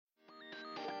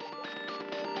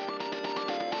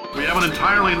We haven't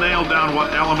entirely nailed down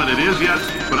what element it is yet,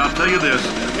 but I'll tell you this,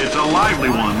 it's a lively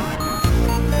one.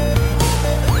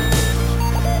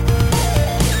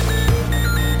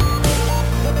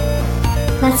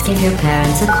 Let's give your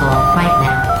parents a call right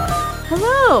now.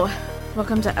 Hello!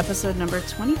 Welcome to episode number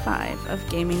 25 of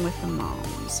Gaming with the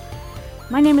Moms.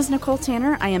 My name is Nicole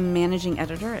Tanner. I am managing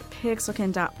editor at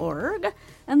Pixelkin.org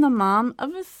and the mom of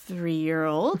a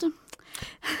 3-year-old.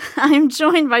 I am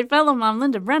joined by fellow mom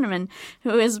Linda Brenneman,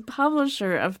 who is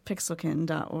publisher of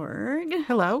Pixelkin.org.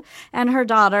 Hello. And her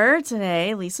daughter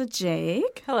today, Lisa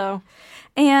Jake. Hello.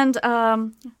 And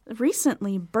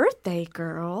recently birthday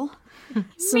girl,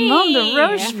 Simone de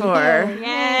Rochefort. Yay!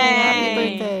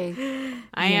 Happy birthday.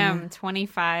 I am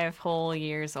 25 whole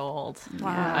years old.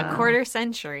 Wow. A quarter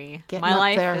century. Getting My up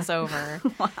life there. is over.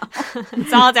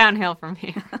 It's all downhill from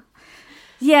here.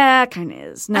 Yeah, kind of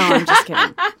is. No, I'm just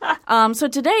kidding. So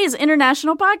today is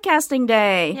International Podcasting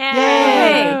Day.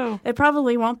 Yay! It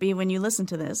probably won't be when you listen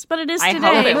to this, but it is I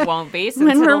today. hope it won't be since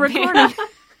when we're it'll be- recording.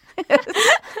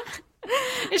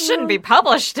 It shouldn't be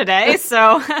published today,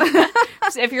 so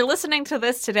if you're listening to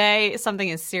this today, something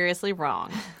is seriously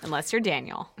wrong, unless you're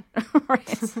Daniel.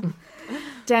 Right.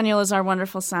 Daniel is our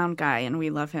wonderful sound guy, and we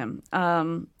love him.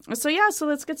 So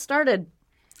let's get started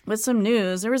with some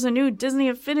news. There was a new Disney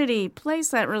Infinity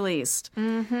playset released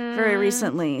very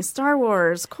recently. Star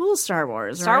Wars, cool Star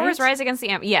Wars, Star right? Wars Rise Against the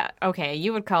Empire. Yeah, okay,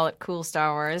 you would call it cool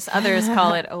Star Wars. Others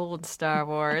call it old Star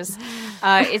Wars.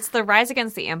 It's the Rise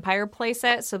Against the Empire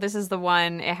playset. So this is the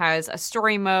one, it has a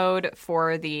story mode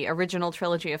for the original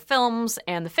trilogy of films,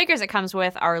 and the figures it comes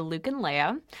with are Luke and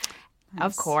Leia.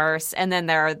 Of course. And then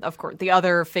there are, of course, the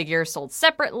other figures sold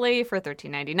separately for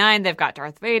 $13.99. They've got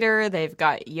Darth Vader. They've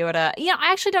got Yoda. Yeah,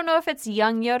 I actually don't know if it's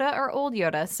young Yoda or old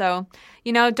Yoda. So,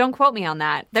 don't quote me on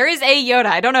that. There is a Yoda.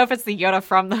 I don't know if it's the Yoda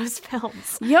from those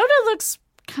films. Yoda looks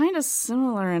kind of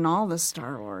similar in all the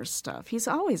Star Wars stuff. He's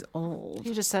always old.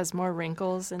 He just has more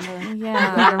wrinkles in the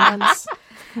Yeah. later ones.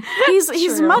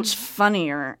 He's True. much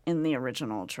funnier in the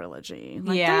original trilogy.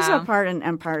 Like, Yeah. There's a part in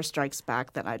Empire Strikes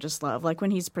Back that I just love. Like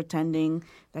when he's pretending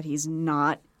that he's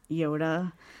not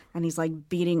Yoda and he's like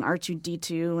beating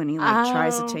R2-D2 and he like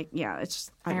tries to take. Yeah, it's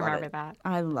just, I love remember it. that.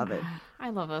 I love it. I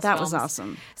love those That films. was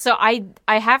awesome. So I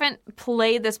haven't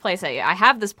played this playset yet. I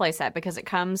have this playset because it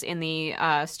comes in the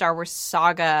Star Wars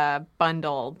Saga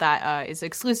bundle that is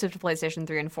exclusive to PlayStation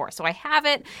 3 and 4. So I have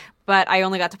it, but I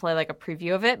only got to play like a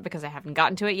preview of it because I haven't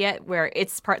gotten to it yet, where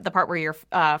it's the part where you're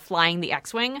flying the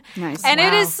X-Wing. Nice. And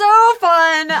it Wow. is so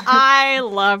fun. I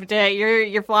loved it.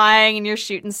 You're flying and you're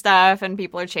shooting stuff and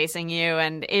people are chasing you,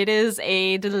 and it is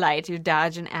a delight. You're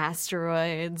dodging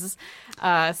asteroids.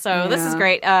 So this is Yeah.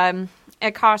 great.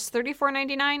 It costs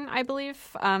 $34.99, I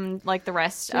believe, like the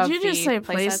rest of the Did you just say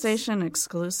playsets. PlayStation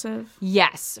exclusive?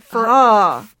 Yes.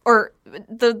 Or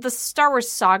the Star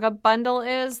Wars Saga bundle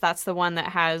that's the one that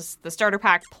has the starter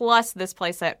pack plus this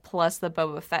playset plus the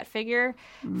Boba Fett figure.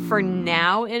 For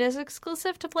now, it is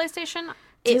exclusive to PlayStation.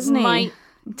 Disney. It might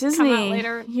Disney, come out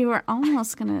later. you were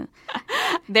almost gonna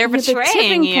They're hit the betraying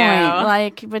tipping you.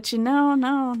 point, but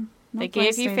no. They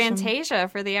gave you PlayStation. Fantasia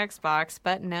for the Xbox,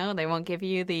 but no, they won't give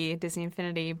you the Disney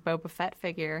Infinity Boba Fett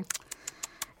figure.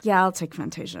 Yeah, I'll take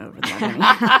Fantasia over that.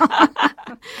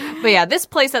 Anyhow. But yeah, this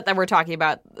playset that we're talking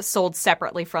about sold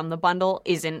separately from the bundle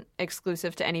isn't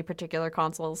exclusive to any particular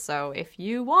console. So if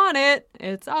you want it,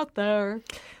 it's out there.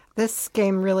 This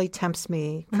game really tempts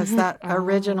me because that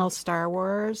original Star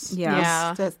Wars,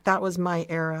 Yeah. that was my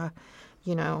era.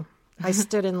 I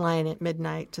stood in line at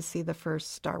midnight to see the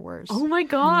first Star Wars. Oh my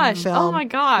gosh. Film. Oh my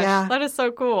gosh. Yeah. That is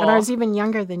so cool. And I was even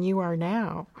younger than you are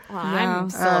now. Well, I'm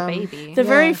still a baby. The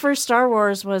very first Star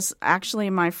Wars was actually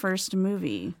my first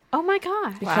movie Oh my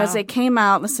gosh. because it came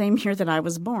out the same year that I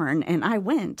was born, and I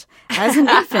went as an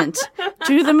infant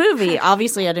to the movie.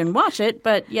 Obviously, I didn't watch it,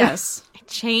 but yes. It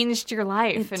changed your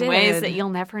life It in ways did. that you'll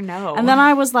never know. And then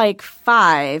I was like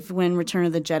 5 when Return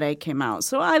of the Jedi came out,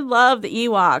 so I love the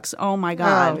Ewoks. Oh my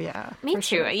god! Oh, yeah. Me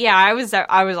too. Yeah, I was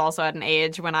also at an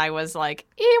age when I was like,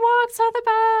 Ewoks are the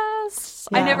best.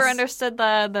 I never Yes. understood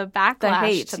the backlash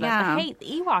hate, to yeah. the hate, the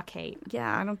Ewok hate.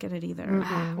 Yeah, I don't get it either.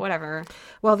 Whatever.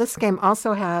 Well, this game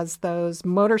also has those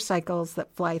motorcycles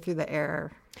that fly through the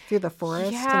air, through the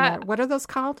forest. Yeah. And what are those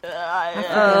called?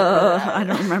 I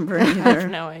don't remember either.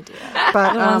 No idea.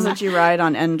 But The ones that you ride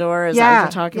on Endor, is that what yeah,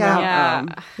 you're talking yeah.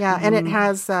 about? Yeah. yeah, and it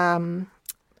has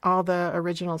all the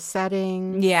original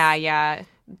settings. Yeah.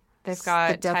 They've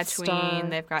got Death Tatooine, Star,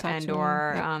 they've got Tatooine,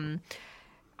 Endor.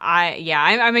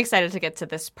 yep. I'm excited to get to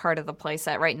this part of the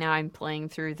playset. Right now, I'm playing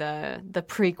through the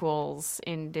prequels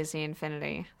in Disney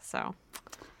Infinity. So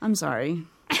I'm sorry.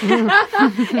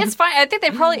 It's fine. I think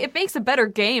it makes a better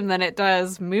game than it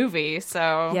does movie.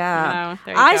 So Yeah.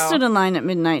 there you I go. stood in line at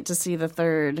midnight to see the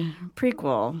third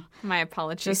prequel. My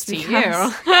apologies Just to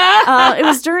because. you. It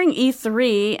was during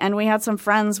E3, and we had some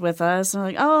friends with us. And we're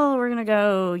like, oh, we're going to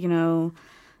go,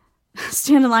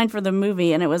 stand in line for the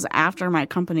movie. And it was after my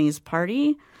company's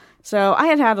party. So I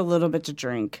had a little bit to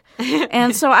drink.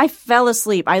 And so I fell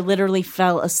asleep. I literally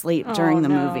fell asleep during the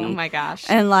movie. Oh my gosh.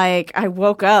 And I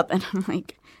woke up and I'm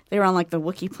like, they were on the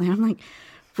Wookiee plan. I'm like,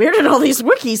 where did all these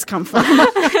Wookiees come from?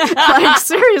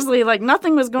 Seriously,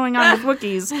 nothing was going on with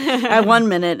Wookiees at 1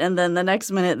 minute, and then the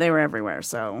next minute they were everywhere.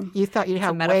 So You thought you'd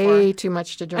have metaphor. way too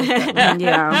much to drink that night.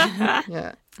 yeah,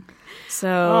 Yeah. so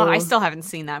Well, I still haven't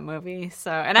seen that movie.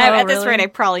 So, and at this really? rate, I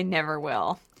probably never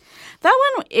will.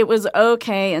 that one it was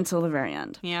okay until the very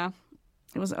end. Yeah.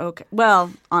 It was okay. Well,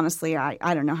 honestly, I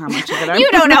don't know how much of it You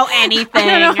don't know anything.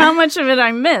 I don't know how much of it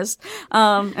I missed,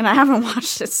 and I haven't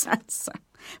watched it since. So.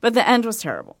 But the end was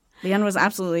terrible. The end was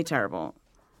absolutely terrible.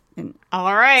 And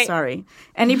All right. sorry,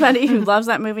 anybody who loves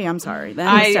that movie, I'm sorry. The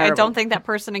end was I terrible. don't think that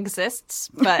person exists,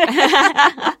 but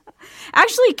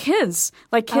Actually, kids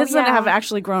that yeah. have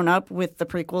actually grown up with the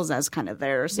prequels as kind of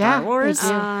their Star Yeah, Wars,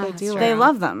 they do. they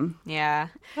love them. yeah.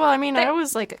 Well, I mean, I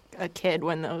was a kid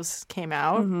when those came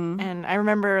out, and I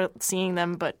remember seeing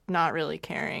them, but not really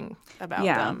caring about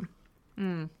Yeah.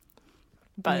 them.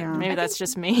 But Yeah. maybe that's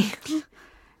just me.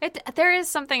 There is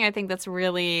something I think that's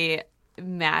really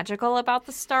magical about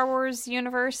the Star Wars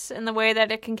universe in the way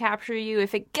that it can capture you.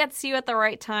 If it gets you at the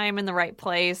right time in the right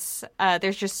place,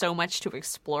 there's just so much to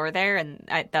explore there, and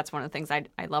that's one of the things I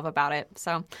love about it.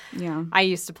 So Yeah. I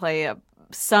used to play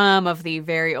some of the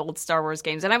very old Star Wars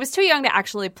games, and I was too young to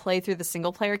actually play through the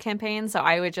single-player campaign, so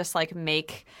I would just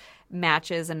make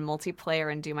matches and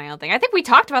multiplayer and do my own thing. I think we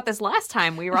talked about this last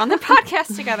time we were on the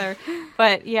podcast together.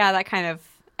 But yeah, that kind of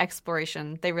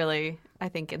exploration, they really, I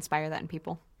think, inspire that in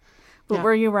people. But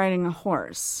were you riding a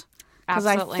horse? Because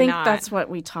I Absolutely think not. that's what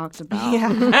we talked about.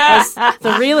 Was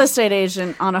the real estate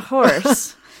agent on a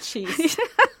horse. Jeez.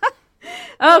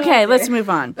 Okay, let's move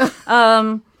on.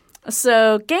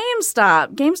 So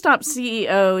GameStop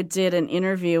CEO did an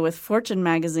interview with Fortune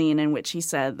magazine in which he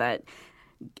said that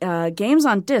games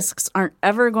on discs aren't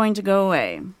ever going to go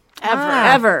away.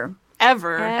 Ever.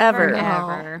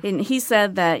 And he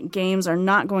said that games are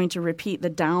not going to repeat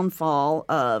the downfall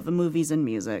of movies and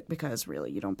music because really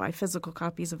you don't buy physical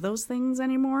copies of those things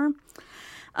anymore.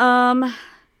 But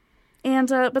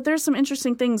there's some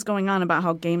interesting things going on about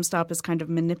how GameStop is kind of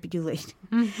manipulating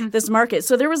this market.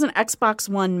 So there was an Xbox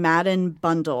One Madden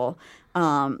bundle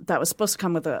that was supposed to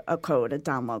come with a code, a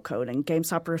download code, and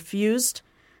GameStop refused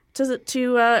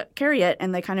to carry it,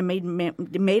 and they kind of made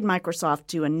Microsoft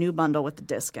do a new bundle with the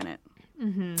disc in it.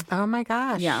 Oh my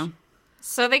gosh. Yeah.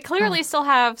 So they clearly still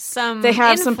have some They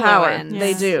have some power. influence,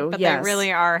 They do, But yes. they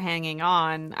really are hanging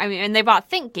on. I mean, and they bought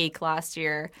ThinkGeek last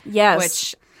year. Yes.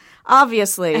 Which,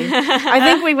 Obviously. I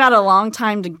think we've got a long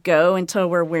time to go until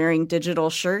we're wearing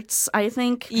digital shirts, I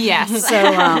think. yes.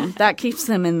 So that keeps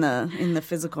them in the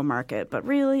physical market. But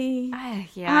really,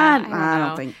 yeah, I know.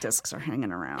 don't think discs are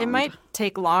hanging around. It might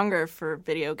take longer for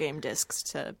video game discs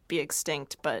to be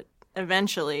extinct, but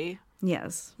eventually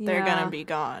Yes. they're Yeah. going to be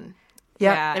gone.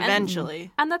 Yep. Yeah, and-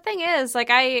 Eventually. And the thing is, I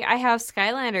have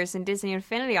Skylanders and Disney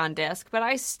Infinity on disc, but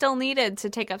I still needed to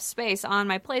take up space on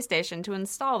my PlayStation to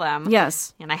install them.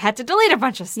 Yes. And I had to delete a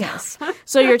bunch of stuff.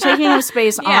 So you're taking up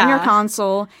space on your Yeah.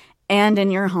 console and in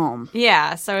your home.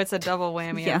 Yeah, so it's a double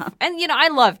whammy. Yeah. And, I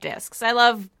love discs. I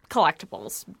love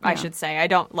collectibles, I should say. I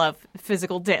don't love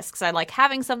physical discs. I like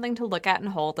having something to look at and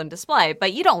hold and display,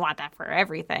 but you don't want that for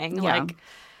everything. Yeah.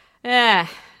 The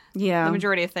Yeah.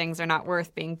 majority of things are not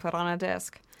worth being put on a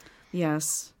disc.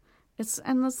 Yes.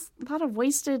 And there's a lot of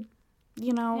wasted,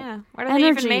 Yeah. What are they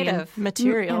energy even made and- of?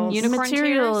 Materials. Unicorn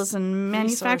materials tears? and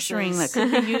manufacturing Resources. that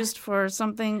could be used for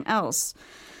something else.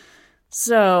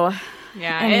 So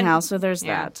Yeah. anyhow, so there's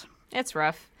yeah. that. It's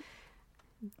rough.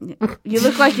 You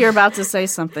look like you're about to say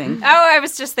something. Oh, I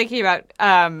was just thinking about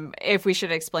if we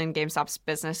should explain GameStop's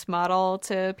business model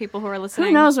to people who are listening.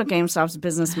 Who knows what GameStop's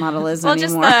business model is Well,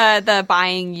 anymore? just the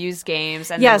buying used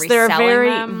games and Yes, then they're reselling very,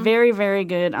 them. very, very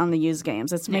good on the used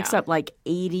games. It makes Yeah. up like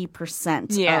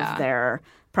 80% Yeah. of their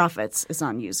profits is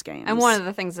on used games. And one of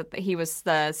the things that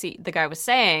the guy was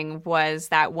saying was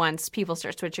that once people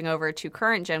start switching over to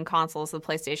current gen consoles, the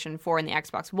PlayStation 4 and the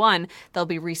Xbox One, they'll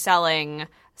be reselling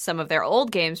some of their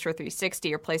old games for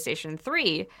 360 or PlayStation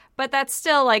 3. But that's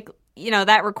still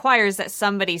that requires that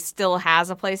somebody still has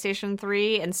a PlayStation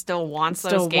 3 and still wants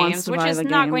Still those wants games, to which buy is the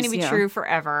not going to games, be yeah. true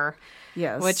forever.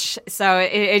 Yes. Which so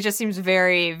it just seems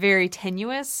very, very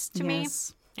tenuous to me.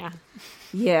 Yes. Yeah.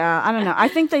 Yeah, I don't know. I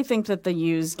think they think that the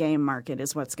used game market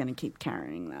is what's going to keep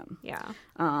carrying them. Yeah.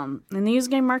 And the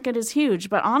used game market is huge,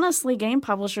 but honestly, game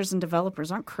publishers and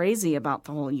developers aren't crazy about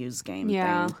the whole used game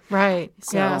thing. Right.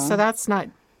 Yeah. So- So that's not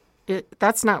it.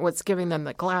 That's not what's giving them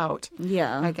the clout.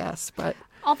 Yeah. I guess. But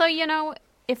Although,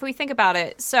 if we think about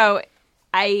it, so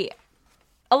a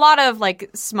lot of like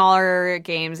smaller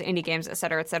games, indie games, et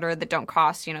cetera, that don't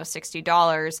cost,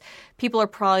 $60, people are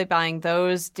probably buying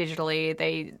those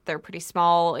digitally. They're pretty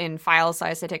small in file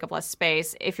size. They take up less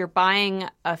space. If you're buying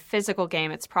a physical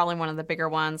game, it's probably one of the bigger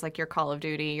ones like your Call of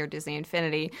Duty, your Disney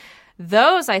Infinity.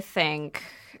 Those, I think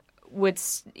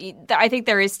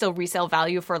there is still resale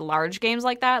value for large games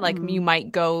like that. Like you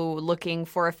might go looking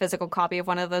for a physical copy of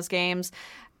one of those games,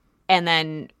 and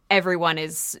then everyone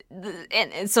is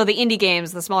and so the indie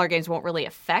games, the smaller games, won't really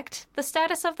affect the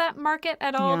status of that market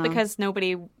at all because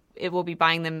nobody will be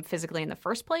buying them physically in the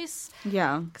first place.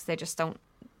 Yeah. Because they just don't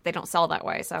sell that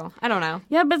way. So I don't know.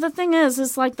 Yeah, but the thing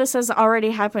is like this has already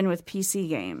happened with PC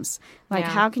games. Like,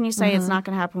 how can you say it's not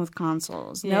going to happen with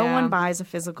consoles? No Yeah. one buys a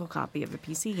physical copy of a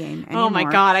PC game anymore. Oh my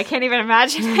God, I can't even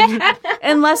imagine it.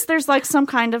 Unless there's like some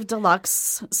kind of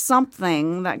deluxe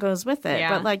something that goes with it. Yeah.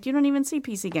 But like you don't even see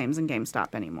PC games in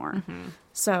GameStop anymore.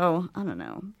 So I don't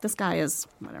know. This guy is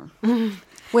whatever.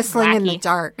 whistling in the Wacky.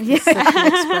 dark. Is the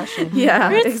expression. Yeah,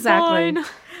 It's exactly.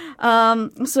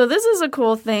 fine. So this is a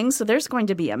cool thing. So there's going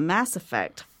to be a Mass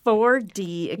Effect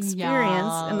 4D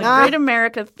experience in the Great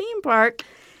America theme park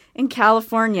in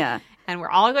California. And we're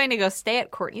all going to go stay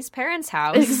at Courtney's parents'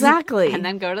 house. Exactly. And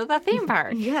then go to the theme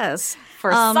park Yes.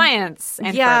 for science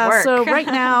and for work. So right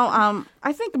now,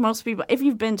 I think most people, if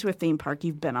you've been to a theme park,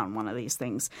 you've been on one of these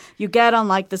things. You get on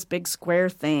like this big square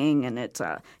thing, and it's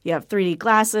you have 3D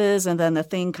glasses, and then the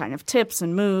thing kind of tips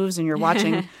and moves, and you're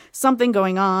watching something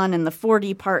going on. And the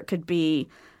 4D part could be,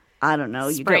 I don't know,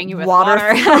 you Spraying get you with water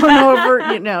water. thrown over,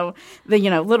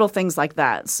 little things like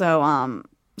that. So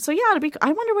So yeah,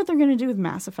 I wonder what they're going to do with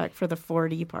Mass Effect for the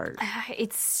 4D part.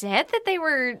 It said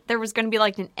that there was going to be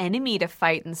like an enemy to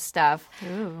fight and stuff.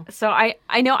 Ooh. So I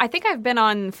think I've been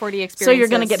on 4D experiences. So you're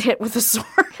going to get hit with a sword.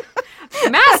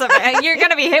 Massive. You're going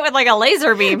to be hit with like a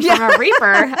laser beam from a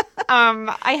Reaper.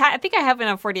 I think I have been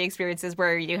on 4D experiences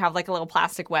where you have like a little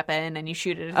plastic weapon and you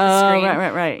shoot it at the screen.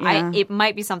 Right. Yeah. It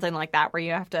might be something like that where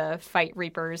you have to fight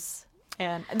Reapers,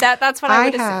 and that's what I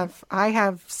would assume. I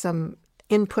have some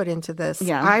input into this.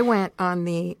 Yeah. I went on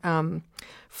the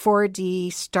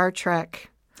 4D Star Trek.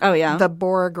 Oh, yeah. The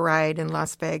Borg ride in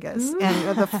Las Vegas.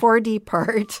 And the 4D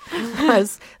part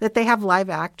was that they have live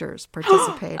actors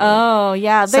participating. Oh,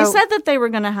 yeah. They So- said that they were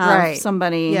going to have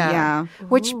somebody. Yeah.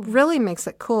 Which really makes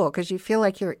it cool because you feel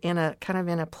like you're in a kind of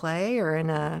in a play or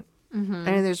in a. I mean,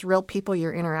 there's real people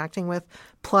you're interacting with,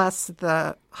 plus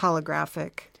the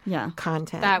holographic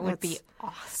content. That would It's- be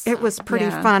awesome. It was pretty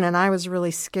fun, and I was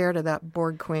really scared of that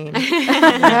Borg queen.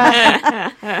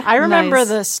 I remember Nice.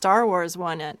 the Star Wars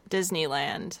one at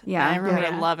Disneyland. Yeah. I remember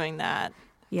Yeah. loving that.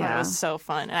 Yeah. It was so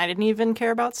fun. And I didn't even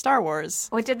care about Star Wars.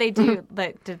 What did they do?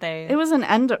 Did they? It was an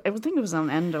Endor. I think it was on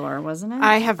Endor, wasn't it?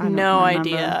 I have don't no remember.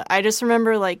 idea. I just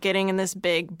remember like getting in this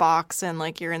big box and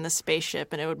like you're in the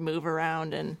spaceship and it would move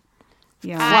around and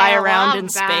Yeah. fly I around love in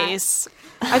that. space.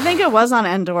 I think it was on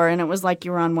Endor, and it was like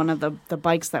you were on one of the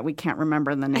bikes that we can't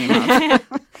remember the name of.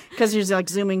 Because you're like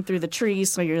zooming through the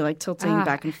trees, so you're like tilting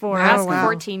back and forth. Ask wow.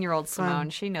 14-year-old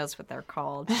Simone. She knows what they're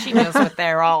called. She knows what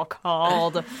they're all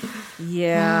called.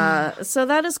 Yeah. So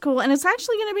that is cool. And it's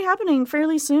actually going to be happening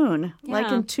fairly soon, like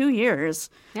Yeah. in 2 years.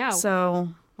 Yeah. So,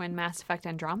 When Mass Effect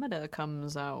Andromeda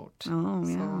comes out. oh,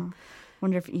 yeah.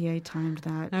 Wonder if EA timed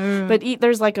that. But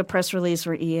there's like a press release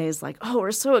where EA is like, oh,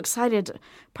 we're so excited to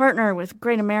partner with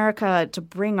Great America to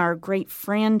bring our great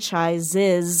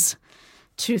franchises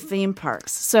to theme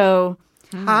parks. So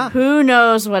who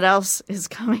knows what else is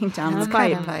coming down the That's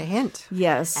kind pipe. of a hint.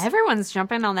 Yes. Everyone's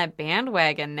jumping on that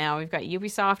bandwagon now. We've got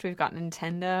Ubisoft, we've got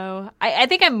Nintendo. I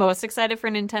think I'm most excited for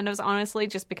Nintendo's, honestly,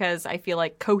 just because I feel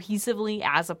like cohesively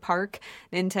as a park,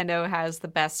 Nintendo has the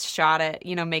best shot at,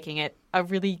 making it a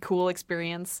really cool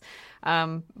experience.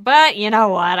 But you know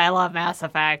what? I love Mass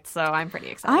Effect, so I'm pretty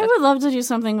excited. I would love to do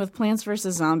something with Plants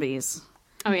vs. Zombies.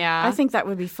 Oh, yeah. I think that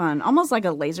would be fun. Almost like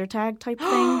a laser tag type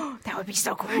thing. that would be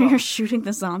so Where cool. you're shooting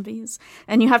the zombies.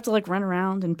 And you have to like run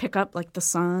around and pick up like the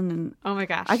sun. And Oh, my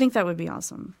gosh. I think that would be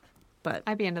awesome. But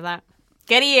I'd be into that.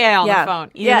 Get EA on the phone.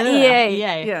 Yeah, EA.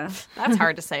 EA. Yeah. That's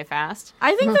hard to say fast.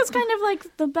 I think that's kind of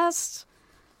like the best,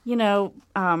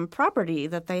 property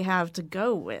that they have to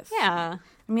go with. Yeah.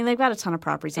 I mean, they've got a ton of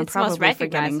properties. I'm It's most probably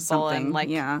forgetting recognizable something. and, like,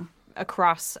 yeah.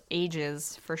 Across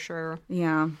ages, for sure.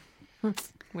 Yeah.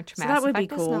 Which So Mass that would be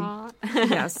Effect cool. is not.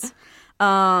 Yes.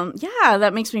 Yeah,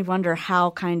 that makes me wonder how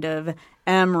kind of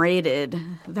M-rated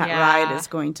that ride is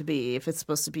going to be, if it's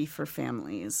supposed to be for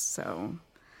families. So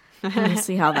we'll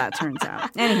see how that turns out.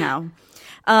 Anyhow,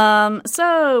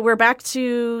 so we're back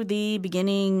to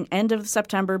the end of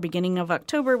September, beginning of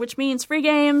October, which means free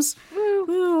games.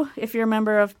 Woo! If you're a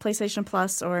member of PlayStation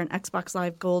Plus or an Xbox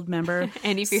Live Gold member.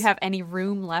 And if you have any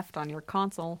room left on your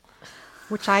console.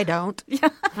 Which I don't.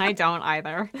 I don't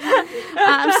either.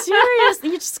 I'm serious.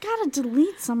 You just got to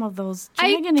delete some of those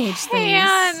Dragon Age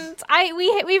things.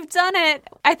 We've done it.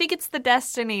 I think it's the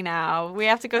Destiny now. We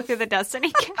have to go through the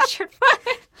Destiny captured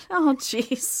file. Oh,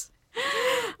 jeez.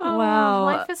 Wow.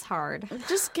 Life is hard.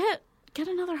 Just get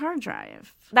another hard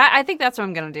drive. I think that's what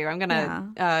I'm going to do. I'm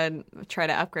going to try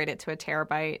to upgrade it to a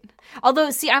terabyte.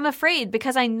 Although, see, I'm afraid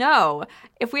because I know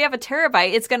if we have a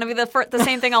terabyte, it's going to be the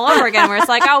same thing all over again where it's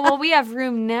like, oh, well, we have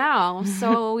room now,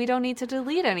 so we don't need to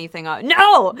delete anything.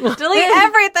 No! Delete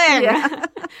everything!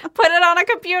 Put it on a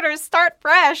computer. Start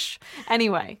fresh.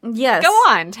 Anyway. Yes. Go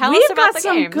on. Tell us about the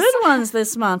games. We've got some good ones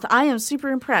this month. I am super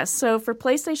impressed. So for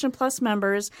PlayStation Plus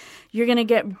members, you're going to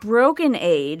get Broken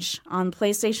Age on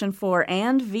PlayStation 4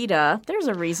 and Vita. There's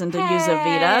a reason to use a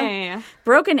Vita.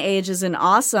 Broken Age is an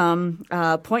awesome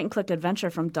point-and-click adventure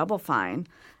from Double Fine,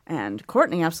 and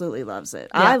Courtney absolutely loves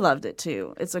it. Yeah. I loved it,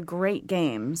 too. It's a great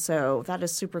game, so that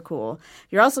is super cool.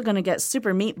 You're also going to get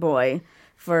Super Meat Boy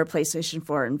for PlayStation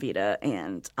 4 and Vita,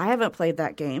 and I haven't played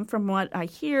that game. From what I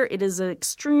hear, it is an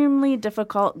extremely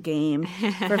difficult game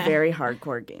for very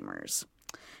hardcore gamers.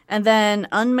 And then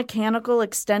Unmechanical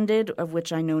Extended, of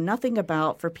which I know nothing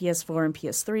about, for PS4 and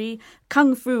PS3.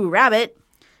 Kung Fu Rabbit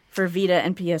for Vita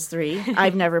and PS3.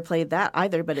 I've never played that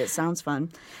either, but it sounds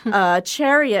fun.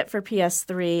 Chariot for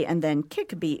PS3, and then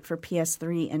Kickbeat for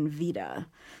PS3 and Vita.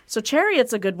 So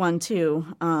Chariot's a good one, too.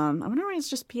 I wonder why it's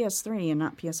just PS3 and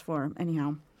not PS4.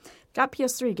 Anyhow, got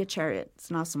PS3, get Chariot. It's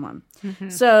an awesome one. Mm-hmm.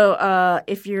 So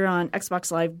if you're on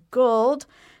Xbox Live Gold,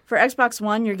 for Xbox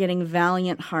One, you're getting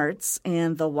Valiant Hearts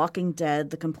and The Walking Dead,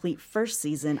 the complete first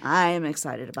season. I am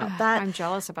excited about that. I'm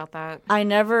jealous about that. I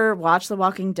never watched The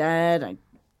Walking Dead. I'm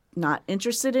not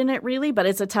interested in it, really, but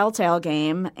it's a Telltale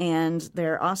game, and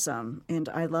they're awesome. And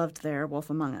I loved their Wolf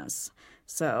Among Us.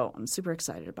 So I'm super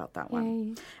excited about that one.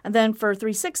 Yay. And then for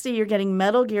 360, you're getting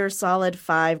Metal Gear Solid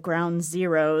 5 Ground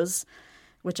Zeroes,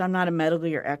 which I'm not a Metal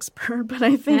Gear expert, but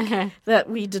I think that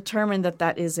we determined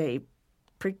that is a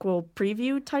prequel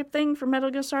preview type thing for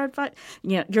Metal Gear Solid 5.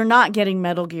 You're not getting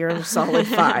Metal Gear Solid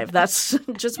 5. That's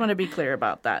just want to be clear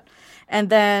about that. And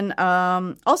then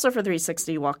also for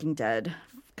 360, Walking Dead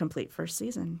complete first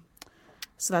season.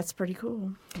 So that's pretty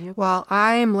cool. Well,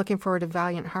 I'm looking forward to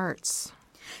Valiant Hearts.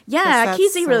 Yeah,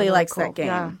 Kesey really likes cool. that game.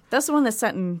 Yeah. That's the one that's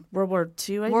set in World War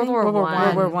II, I think? World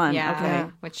War One. Yeah.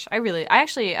 Okay. Which I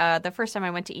actually, the first time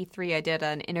I went to E3, I did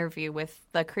an interview with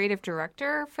the creative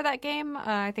director for that game.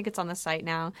 I think it's on the site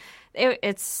now. It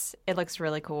looks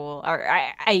really cool.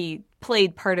 I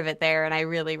played part of it there, and I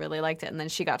really, really liked it. And then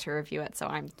she got to review it, so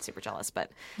I'm super jealous.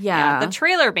 But yeah the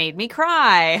trailer made me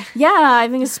cry. Yeah, I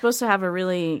think it's supposed to have a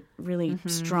really, really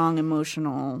strong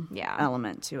emotional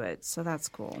element to it. So that's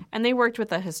cool. And they worked with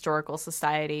the Historical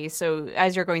Society. So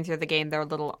as you're going through the game, there are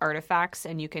little artifacts,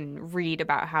 and you can read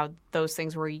about how those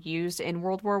things were used in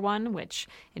World War I, which,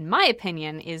 in my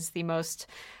opinion, is the most...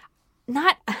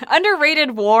 Not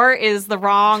underrated war is the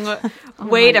wrong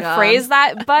way to phrase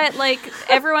that, but like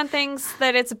everyone thinks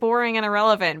that it's boring and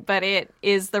irrelevant, but it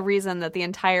is the reason that the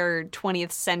entire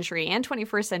 20th century and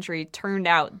 21st century turned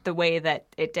out the way that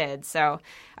it did. So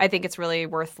I think it's really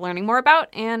worth learning more about,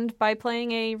 and by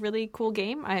playing a really cool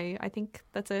game, I think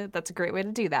that's a great way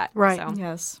to do that. Right. So.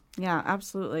 Yes. Yeah,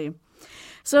 absolutely.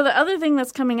 So the other thing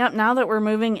that's coming up now that we're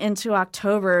moving into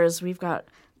October is we've got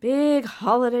big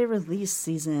holiday release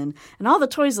season, and all the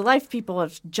Toys of Life people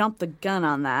have jumped the gun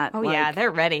on that. Oh, yeah, they're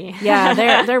ready. Yeah,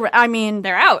 they're. I mean,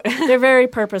 they're out. They're very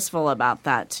purposeful about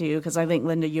that too, because I think,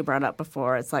 Linda, you brought up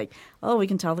before. It's like, oh, we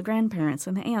can tell the grandparents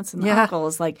and the aunts and the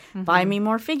uncles, like, buy me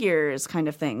more figures, kind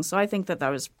of thing. So I think that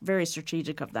was very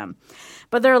strategic of them.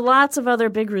 But there are lots of other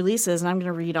big releases, and I'm going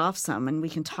to read off some, and we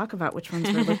can talk about which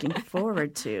ones we're looking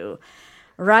forward to.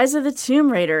 Rise of the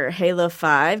Tomb Raider, Halo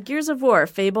 5, Gears of War,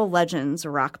 Fable Legends,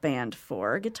 Rock Band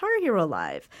 4, Guitar Hero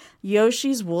Live,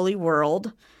 Yoshi's Woolly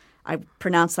World, I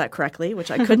pronounced that correctly,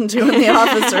 which I couldn't do in the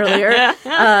office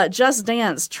earlier, Just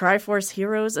Dance, Triforce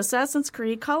Heroes, Assassin's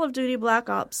Creed, Call of Duty Black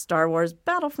Ops, Star Wars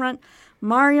Battlefront,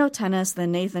 Mario Tennis, the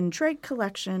Nathan Drake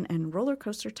Collection, and Roller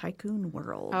Coaster Tycoon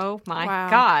World. Oh my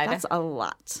God. That's a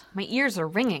lot. My ears are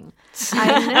ringing.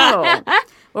 I know.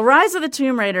 Well, Rise of the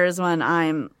Tomb Raider is one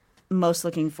I'm most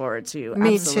looking forward to.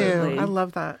 Me Absolutely. too. I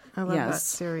love that. I love that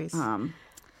series.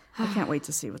 I can't wait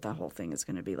to see what that whole thing is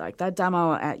going to be like. That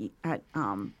demo at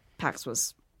PAX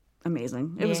was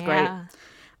amazing. It was great.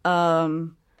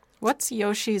 What's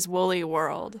Yoshi's Woolly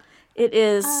World? It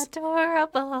is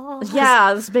adorable.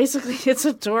 Yeah, it's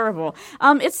adorable.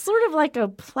 It's sort of like a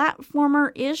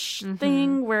platformer-ish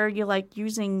thing where you're like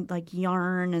using like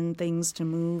yarn and things to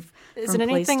move. Is it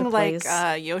anything like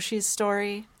Yoshi's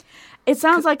Story? It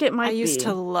sounds like it might be. I used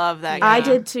to love that game. I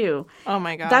did too. Oh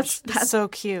my gosh. That's so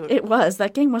cute. It was.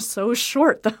 That game was so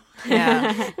short though.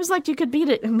 Yeah. It was like you could beat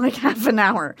it in like half an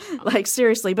hour. Like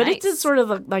seriously. But it did sort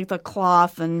of like the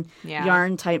cloth and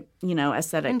yarn type,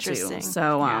 aesthetic too.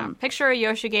 So picture a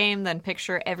Yoshi game, then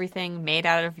picture everything made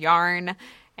out of yarn.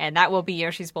 And that will be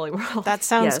Yoshi's Woolly World. That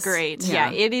sounds great.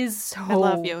 Yeah, it is I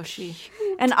love Yoshi.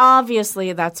 And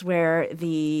obviously that's where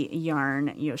the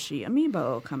yarn Yoshi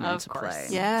amiibo come into play.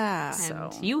 Yeah.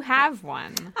 So you have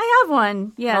one. I have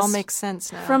one, yes. It all makes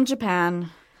sense now. From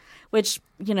Japan, which,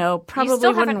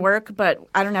 probably wouldn't work, but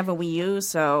I don't have a Wii U,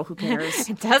 so who cares?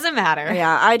 It doesn't matter.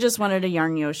 Yeah, I just wanted a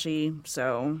yarn Yoshi,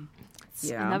 so...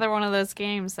 Yeah. Another one of those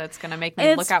games that's going to make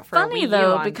me look out for a Wii U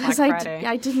though, on because Black Friday.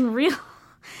 I didn't realize...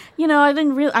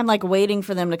 I'm like waiting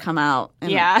for them to come out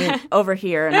over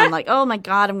here. And I'm like, oh my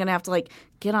God, I'm going to have to like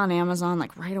get on Amazon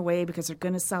like right away because they're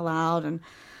going to sell out and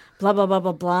blah, blah, blah,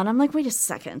 blah, blah. And I'm like, wait a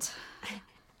second.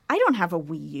 I don't have a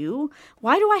Wii U.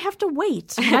 Why do I have to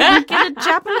wait? I can get a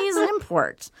Japanese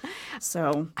import.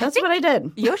 So that's what I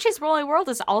did. Yoshi's Woolly World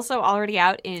is also already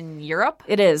out in Europe.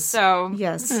 It is. So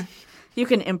yes, you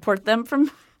can import them from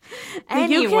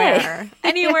anywhere. UK.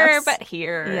 Anywhere but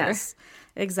here. Yes.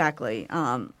 Exactly.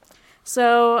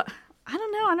 So I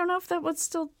don't know. I don't know if that would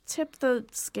still tip the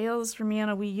scales for me on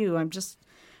a Wii U.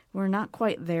 We're not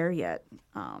quite there yet.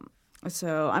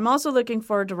 So I'm also looking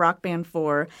forward to Rock Band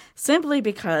 4 simply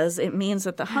because it means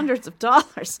that the hundreds of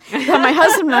dollars that my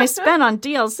husband and I spent on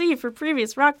DLC for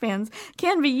previous Rock Bands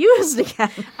can be used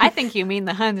again. I think you mean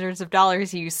the hundreds of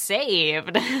dollars you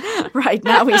saved. Right,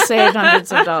 now we saved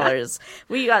hundreds of dollars.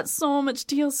 We got so much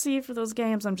DLC for those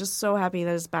games. I'm just so happy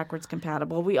that it's backwards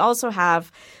compatible. We also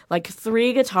have like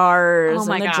 3 guitars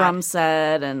and a drum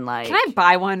set and like... Can I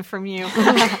buy one from you?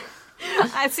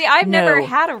 See, I've never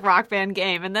had a Rock Band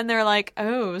game, and then they're like,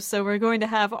 "Oh, so we're going to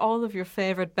have all of your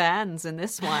favorite bands in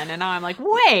this one," and now I'm like,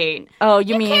 "Wait, oh,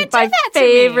 you mean by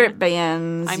favorite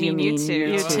bands? I mean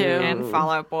U2 and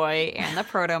Fall Out Boy and the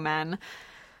Proto Men.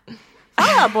 Fall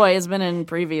Out Boy has been in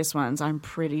previous ones, I'm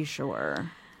pretty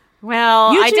sure."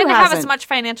 Well, I didn't have as much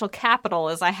financial capital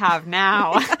as I have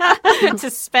now to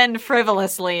spend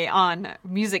frivolously on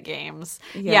music games.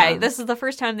 Yeah, this is the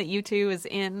first time that U2 is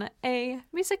in a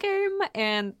music game.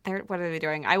 And what are they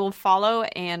doing? I Will Follow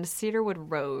and Cedarwood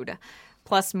Road.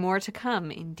 Plus more to come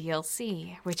in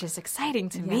DLC, which is exciting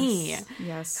to me.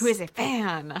 Yes. Who is a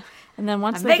fan. And then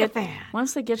once they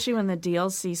get you in the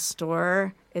DLC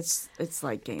store, it's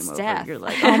like game over. Death. You're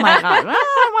like, oh my God,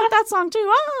 I want that song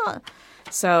too.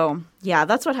 So, yeah,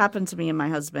 that's what happened to me and my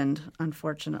husband,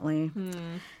 unfortunately.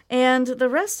 And the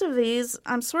rest of these,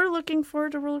 I'm sort of looking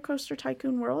forward to Roller Coaster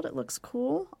Tycoon World. It looks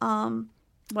cool,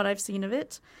 what I've seen of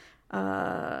it.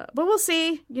 But we'll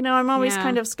see. I'm always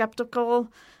kind of skeptical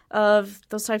of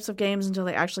those types of games until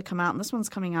they actually come out. And this one's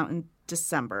coming out in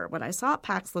December. What I saw at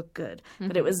PAX looked good,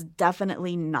 but it was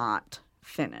definitely not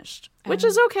finished, which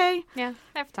is okay. Yeah,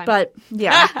 I have time. But,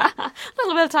 yeah. A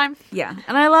little bit of time. Yeah,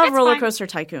 and I love Roller Coaster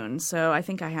Tycoon, so I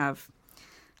think I have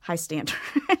high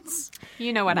standards.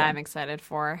 You know what I'm excited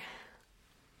for.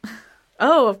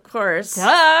 Oh, of course.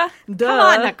 Duh. Come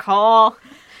on, Nicole.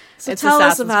 So tell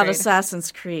us about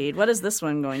Assassin's Creed. What is this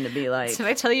one going to be like? Did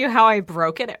I tell you how I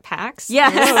broke it at PAX?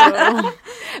 Yes.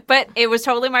 But it was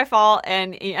totally my fault.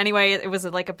 And anyway, it was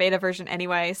like a beta version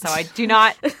anyway. So I do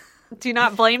not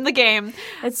blame the game.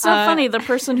 It's so funny. The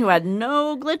person who had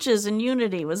no glitches in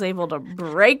Unity was able to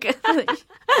break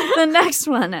the next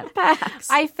one at PAX.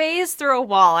 I phased through a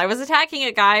wall. I was attacking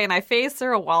a guy and I phased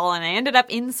through a wall and I ended up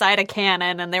inside a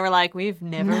cannon and they were like, "We've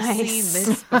never seen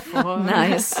this before."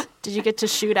 Nice. Did you get to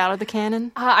shoot out of the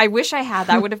cannon? I wish I had.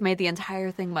 That would have made the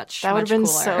entire thing much That would have been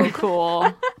cooler. so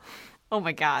cool. Oh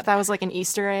my God. That was like an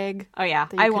Easter egg. Oh yeah.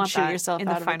 I want shoot that yourself in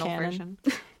out the of final the version.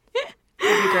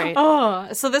 That'd be great. Oh,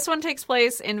 so this one takes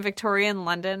place in Victorian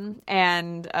London,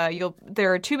 and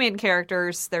there are 2 main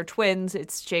characters. They're twins.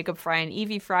 It's Jacob Fry and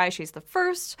Evie Fry. She's the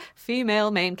first female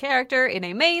main character in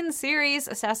a main series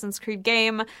Assassin's Creed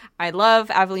game. I love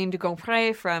Aveline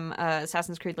Dugompre from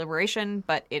Assassin's Creed Liberation,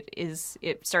 but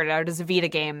it started out as a Vita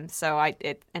game, so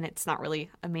it's not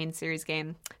really a main series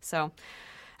game. So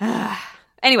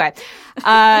anyway,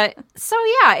 so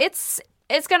yeah,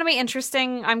 it's going to be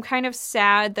interesting. I'm kind of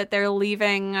sad that they're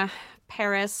leaving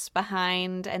Paris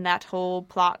behind and that whole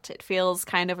plot. It feels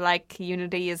kind of like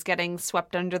Unity is getting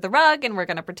swept under the rug and we're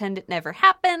going to pretend it never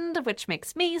happened, which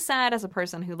makes me sad as a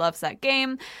person who loves that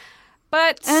game.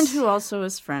 And who also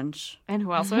is French.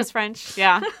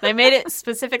 Yeah. They made it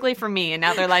specifically for me. And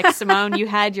now they're like, Simone, you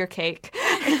had your cake.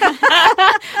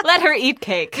 Let her eat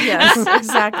cake. Yes,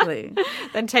 exactly.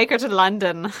 Then take her to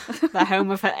London, the home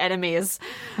of her enemies.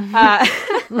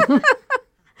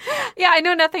 Yeah, I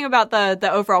know nothing about the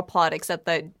overall plot except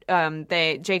that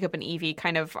Jacob and Evie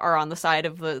kind of are on the side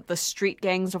of the street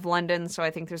gangs of London. So I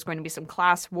think there's going to be some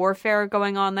class warfare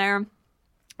going on there.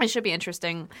 It should be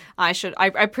interesting. I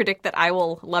predict that I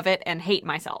will love it and hate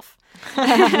myself.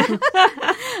 Okay,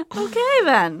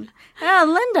 then.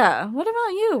 Linda, what about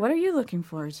you? What are you looking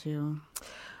forward to?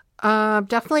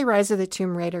 Definitely Rise of the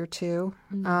Tomb Raider 2.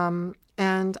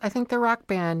 And I think the Rock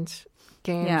Band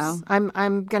games. Yeah.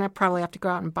 I'm going to probably have to go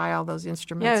out and buy all those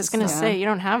instruments. Yeah, I was going to say, you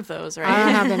don't have those, right? I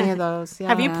don't have any of those. Yeah.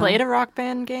 Have you played a Rock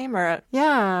Band game?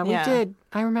 Yeah, we did.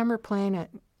 I remember playing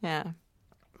it a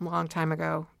long time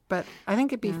ago. But I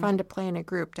think it'd be fun to play in a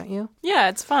group, don't you? Yeah,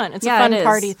 it's fun. It's a fun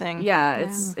party thing. Yeah,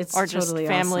 it's or totally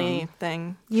just family awesome.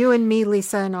 thing. You and me,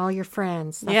 Lisa, and all your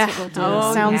friends. That's what we'll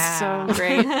do. Sounds so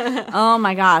great. Oh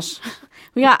my gosh.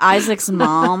 We got Isaac's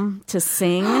mom to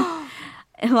sing.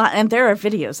 And there are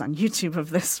videos on YouTube of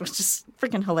this, which is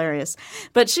freaking hilarious.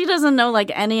 But she doesn't know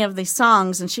like any of these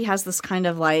songs, and she has this kind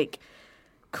of like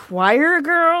choir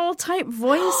girl type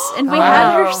voice, and we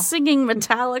had her singing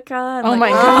Metallica and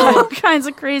all kinds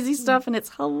of crazy stuff, and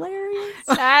it's hilarious.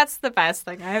 That's the best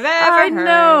thing I've ever heard. I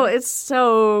know, it's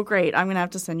so great. I'm gonna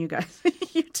have to send you guys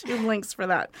YouTube links for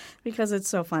that because it's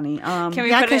so funny. Can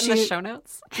we put it in the show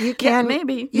notes? You can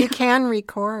maybe you can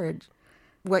record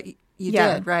what you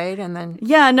did, right? And then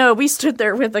we stood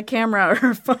there with a camera or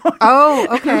a phone. Oh,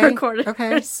 okay. And recorded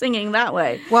her singing that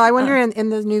way. Well, I wonder in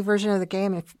the new version of the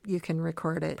game if you can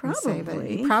record it and save it.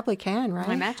 Probably. You probably can, right?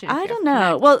 I imagine. I don't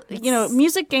know. Well,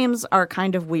 music games are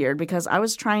kind of weird because I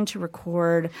was trying to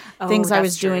record things I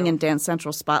was doing in Dance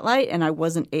Central Spotlight and I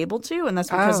wasn't able to, and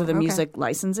that's because of the music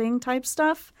licensing type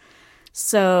stuff.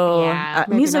 So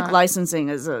music licensing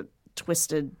is a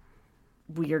twisted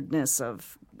weirdness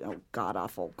of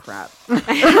god-awful crap.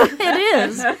 It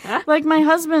is. Like my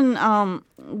husband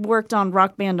worked on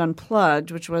Rock Band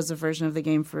Unplugged, which was a version of the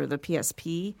game for the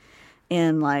PSP,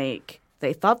 and like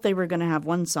they thought they were going to have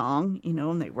one song,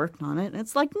 and they worked on it. And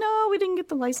it's like, no, we didn't get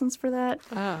the license for that.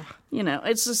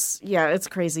 It's just, it's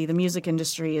crazy. The music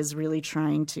industry is really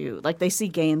trying to, like, they see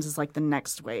games as like the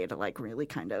next way to like really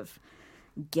kind of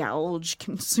gouge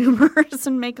consumers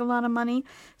and make a lot of money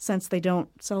since they don't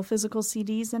sell physical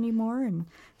CDs anymore and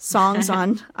songs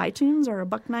on iTunes are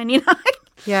 $1.99.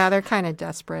 Yeah, they're kind of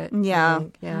desperate. Yeah.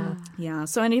 Yeah.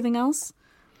 So anything else,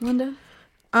 Linda?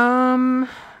 Well,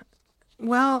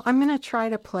 I'm going to try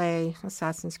to play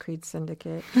Assassin's Creed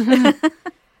Syndicate.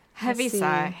 Heavy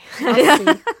sigh.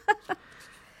 I'll see.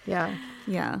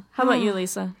 Yeah. How about you,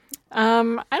 Lisa?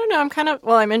 I don't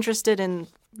know. I'm interested in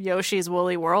Yoshi's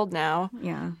Woolly World now.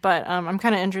 Yeah. But I'm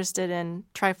kind of interested in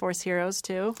Triforce Heroes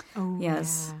too. Oh,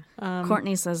 yes.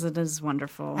 Courtney says it is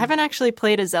wonderful. I haven't actually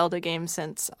played a Zelda game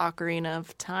since Ocarina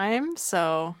of Time,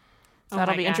 so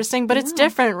that'll be interesting. But it's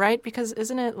different, right? Because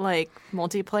isn't it like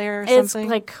multiplayer or something?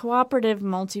 It's like cooperative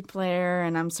multiplayer,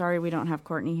 and I'm sorry we don't have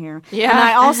Courtney here. Yeah. And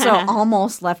I also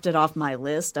almost left it off my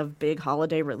list of big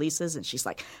holiday releases, and she's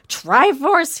like,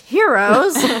 Triforce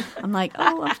Heroes. I'm like,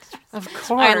 of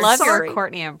course. I love your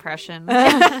Courtney impression.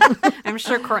 I'm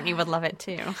sure Courtney would love it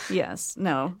too. Yes.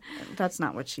 No, that's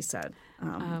not what she said.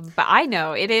 But I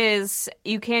know it is.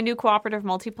 You can do cooperative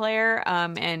multiplayer,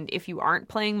 and if you aren't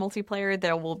playing multiplayer,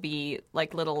 there will be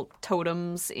like little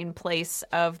totems in place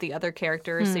of the other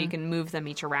characters, so you can move them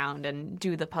each around and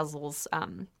do the puzzles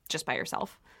just by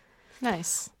yourself.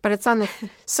 Nice, but it's on the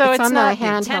it's on not the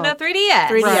handheld. Nintendo 3DS.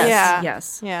 Right.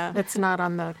 Yes. It's not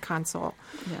on the console.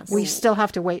 Yes. We still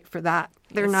have to wait for that.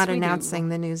 They're not announcing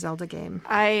the new Zelda game.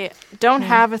 I don't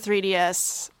have a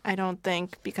 3DS, I don't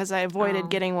think, because I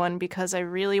avoided getting one because I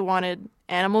really wanted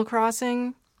Animal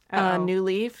Crossing New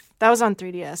Leaf. That was on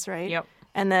 3DS, right? Yep.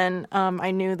 And then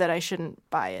I knew that I shouldn't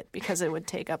buy it because it would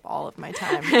take up all of my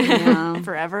time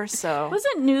forever. So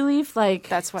wasn't New Leaf like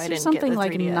that's why I didn't something get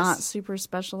the 3DS. Like not super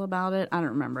special about it? I don't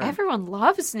remember. Everyone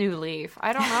loves New Leaf.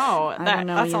 I don't know. I don't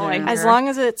know that's all I either. hear. As long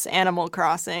as it's Animal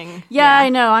Crossing. Yeah, I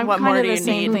know. I'm what kind more of do the you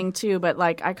same need? thing too. But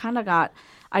like, I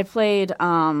played.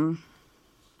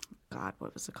 God,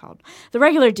 what was it called? The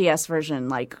regular DS version,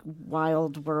 like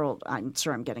Wild World. I'm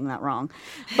sure I'm getting that wrong.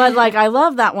 But like, I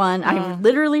love that one. I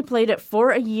literally played it for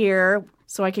a year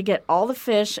so I could get all the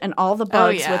fish and all the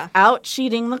bugs without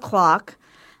cheating the clock.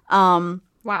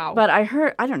 Wow. But I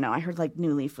heard like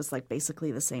New Leaf was like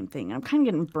basically the same thing. I'm kind of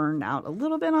getting burned out a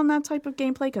little bit on that type of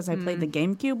gameplay because I played the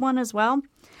GameCube one as well.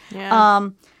 Yeah.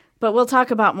 But we'll talk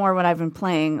about more what I've been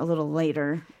playing a little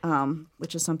later,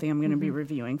 which is something I'm going to be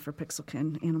reviewing for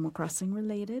Pixelkin, Animal Crossing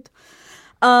related.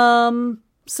 So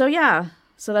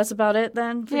that's about it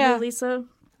then for you, Lisa?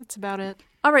 That's about it.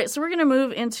 All right, so we're going to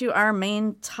move into our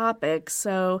main topic.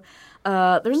 So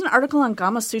there's an article on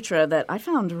Gamasutra that I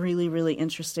found really, really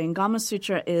interesting.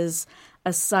 Gamasutra is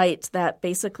a site that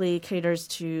basically caters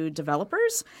to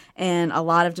developers, and a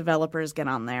lot of developers get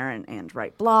on there and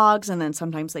write blogs, and then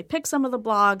sometimes they pick some of the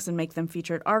blogs and make them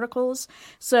featured articles.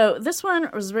 So this one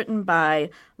was written by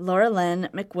Laura Lynn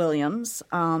McWilliams,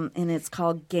 and it's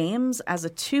called Games as a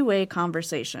Two-Way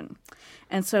Conversation.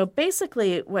 And so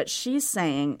basically what she's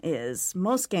saying is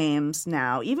most games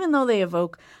now, even though they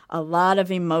evoke a lot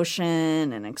of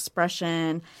emotion and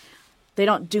expression, they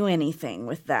don't do anything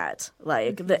with that.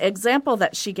 Like the example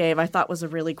that she gave I thought was a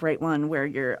really great one where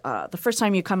you're the first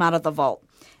time you come out of the vault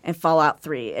in Fallout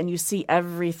 3 and you see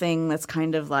everything that's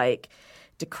kind of like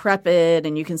decrepit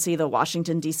and you can see the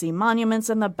Washington, D.C. monuments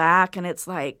in the back and it's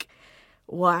like,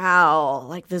 wow,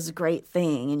 like this great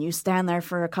thing. And you stand there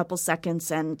for a couple seconds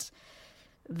and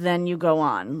then you go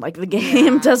on. Like the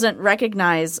game doesn't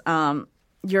recognize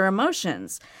your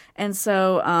emotions. And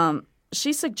so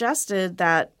she suggested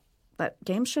that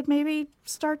games should maybe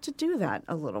start to do that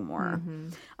a little more.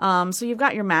 So you've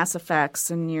got your Mass Effects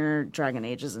and your Dragon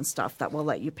Ages and stuff that will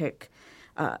let you pick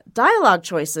dialogue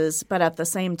choices, but at the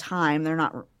same time, they're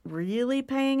not really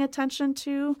paying attention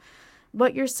to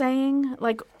what you're saying.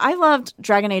 Like, I loved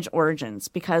Dragon Age Origins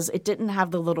because it didn't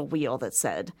have the little wheel that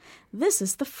said, this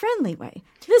is the friendly way,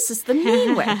 this is the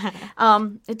mean way.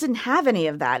 It didn't have any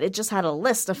of that. It just had a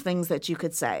list of things that you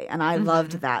could say. And I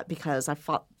loved that because I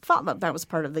thought that was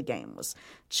part of the game, was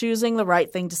choosing the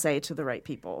right thing to say to the right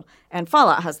people. And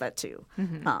Fallout has that too.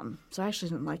 So I actually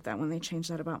didn't like that when they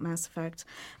changed that about Mass Effect.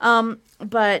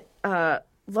 But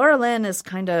Laura Lynn is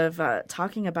kind of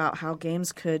talking about how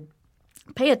games could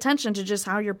pay attention to just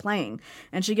how you're playing.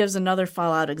 And she gives another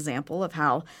Fallout example of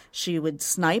how she would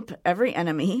snipe every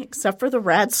enemy except for the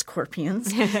rad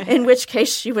scorpions, in which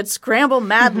case she would scramble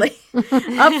madly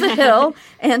up the hill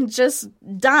and just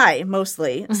die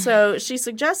mostly. So she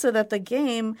suggested that the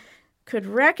game could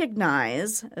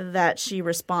recognize that she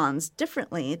responds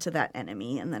differently to that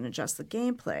enemy and then adjust the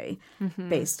gameplay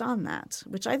based on that,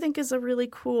 which I think is a really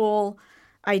cool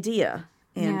idea.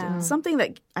 And something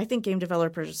that I think game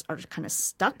developers are kind of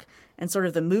stuck in sort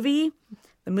of the movie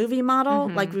model.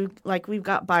 Like we've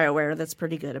got BioWare that's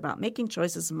pretty good about making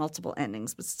choices and multiple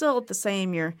endings, but still at the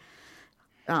same you're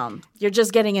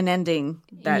just getting an ending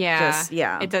that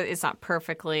it's not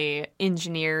perfectly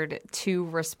engineered to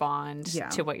respond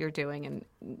to what you're doing,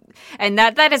 and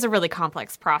that is a really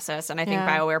complex process, and I think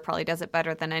BioWare probably does it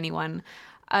better than anyone.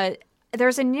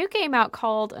 There's a new game out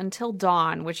called Until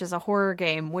Dawn, which is a horror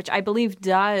game, which I believe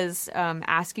does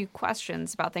ask you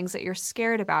questions about things that you're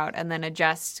scared about and then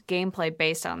adjust gameplay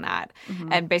based on that.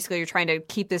 And basically you're trying to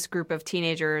keep this group of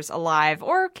teenagers alive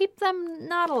or keep them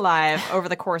not alive over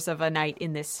the course of a night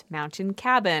in this mountain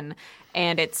cabin.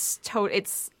 And it's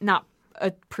not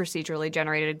a procedurally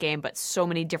generated game, but so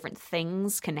many different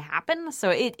things can happen. So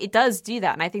it does do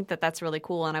that. And I think that that's really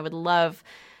cool. And I would love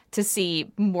to see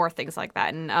more things like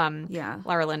that. And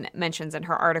Laura Lynn mentions in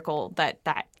her article that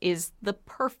is the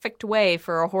perfect way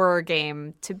for a horror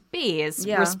game to be, is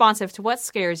responsive to what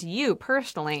scares you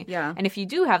personally. Yeah. And if you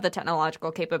do have the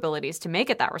technological capabilities to make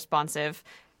it that responsive,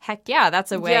 heck yeah,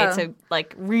 that's a way to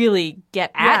like really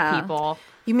get at people.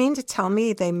 You mean to tell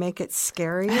me they make it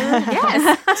scarier?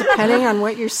 Yes. Depending on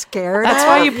what you're scared That's of?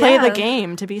 why you play the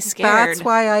game, to be scared. That's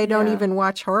why I don't even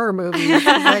watch horror movies,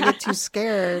 because I get too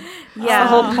scared. Yeah. That's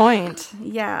the whole point.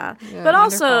 Yeah. But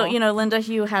also, Linda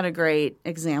Hugh had a great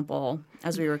example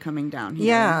as we were coming down here.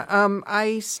 Yeah.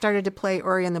 I started to play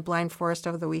Ori and the Blind Forest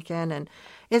over the weekend, and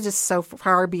it's just so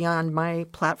far beyond my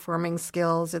platforming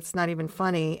skills. It's not even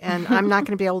funny. And I'm not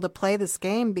going to be able to play this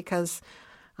game because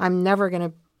I'm never going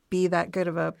to be that good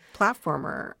of a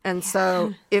platformer. And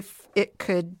so if it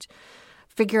could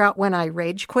figure out when I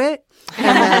rage quit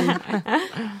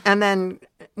and then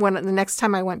when the next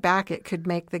time I went back, it could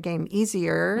make the game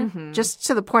easier, just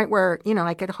to the point where,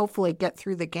 I could hopefully get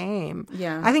through the game.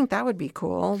 Yeah. I think that would be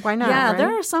cool. Why not? Yeah, right?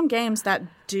 There are some games that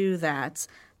do that.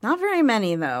 Not very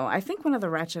many, though. I think one of the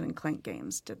Ratchet and Clank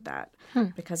games did that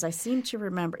because I seem to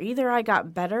remember either I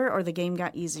got better or the game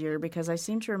got easier, because I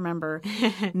seem to remember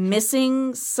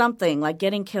missing something, like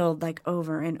getting killed like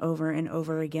over and over and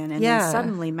over again. And then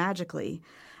suddenly, magically,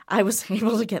 I was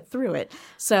able to get through it.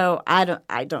 So I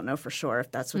don't know for sure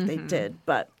if that's what they did,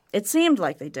 but it seemed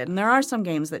like they did. And there are some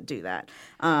games that do that.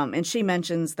 And she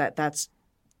mentions that that's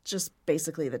just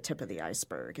basically the tip of the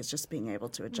iceberg. It's just being able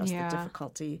to adjust the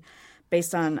difficulty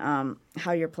based on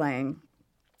how you're playing.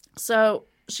 So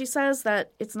she says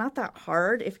that it's not that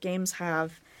hard if games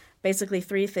have basically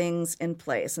 3 things in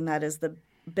place, and that is the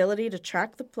ability to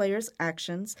track the player's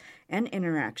actions and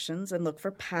interactions and look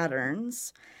for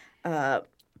patterns. Oh,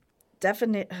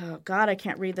 God, I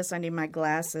can't read this. I need my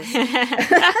glasses.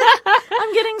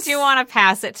 I'm getting... Do you want to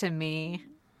pass it to me?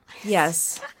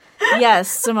 Yes. Yes,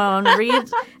 Simone, read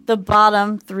the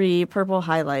bottom 3 purple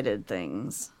highlighted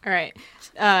things. All right.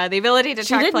 The ability to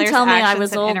track players' tell me actions I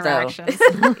was and old, interactions.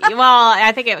 Well,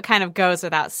 I think it kind of goes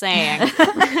without saying.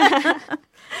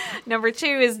 Number 2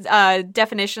 is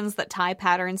definitions that tie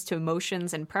patterns to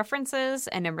emotions and preferences.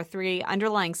 And number 3,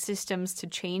 underlying systems to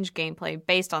change gameplay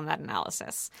based on that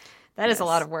analysis. That is a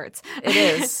lot of words. It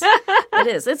is. It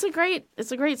is. It's a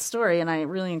great story, and I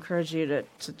really encourage you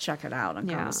to check it out on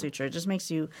Kama Sutra. It just makes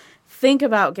you think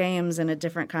about games in a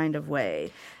different kind of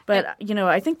way. But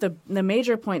I think the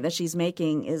major point that she's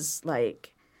making is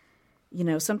like,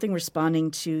 something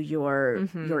responding to your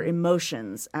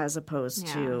emotions as opposed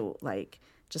to like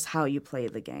just how you play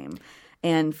the game.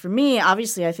 And for me,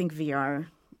 obviously, I think VR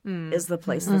is the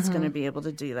place that's going to be able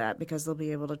to do that, because they'll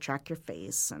be able to track your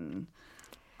face and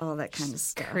all that kind of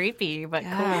stuff. Creepy, but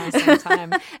cool at the same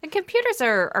time. And computers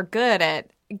are good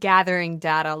at gathering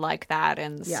data like that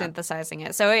and synthesizing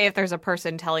it. So if there's a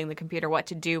person telling the computer what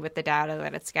to do with the data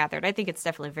that it's gathered, I think it's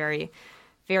definitely very,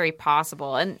 very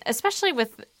possible. And especially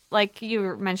with, like you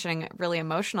were mentioning, really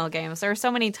emotional games. There are so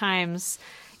many times,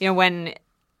 when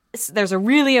there's a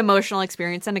really emotional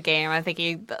experience in a game. I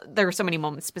think there were so many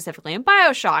moments specifically in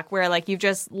BioShock where like you've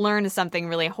just learned something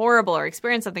really horrible or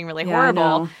experienced something really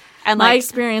horrible. And my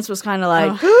experience was kind of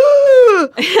like,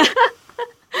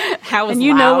 how was and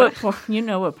you know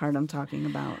what part I'm talking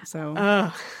about. So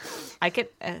I could,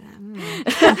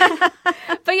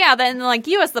 but yeah, then like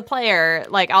you as the player,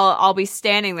 like I'll be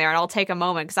standing there and I'll take a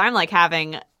moment because I'm like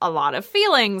having a lot of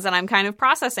feelings and I'm kind of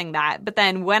processing that. But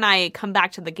then when I come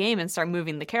back to the game and start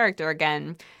moving the character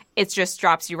again, it just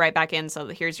drops you right back in. So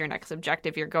here's your next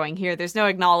objective. You're going here. There's no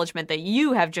acknowledgement that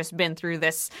you have just been through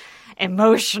this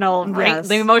emotional,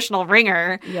 the emotional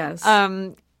ringer. Yes.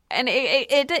 And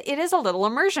it is a little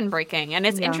immersion breaking. And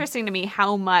it's interesting to me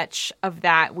how much of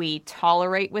that we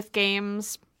tolerate with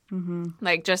games. Mm-hmm.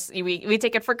 Like just we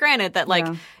take it for granted that like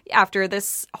after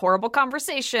this horrible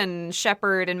conversation,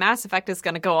 Shepard in Mass Effect is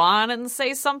going to go on and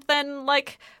say something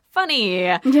like funny.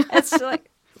 It's like,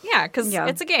 because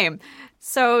it's a game.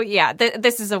 So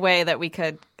this is a way that we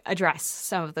could address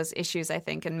some of those issues, I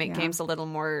think, and make games a little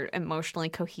more emotionally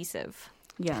cohesive.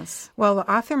 Yes. Well,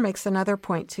 the author makes another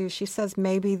point, too. She says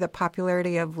maybe the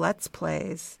popularity of Let's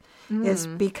Plays is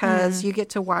because you get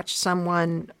to watch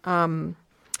someone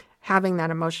having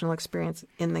that emotional experience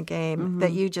in the game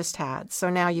that you just had. So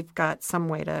now you've got some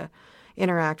way to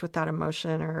interact with that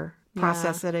emotion or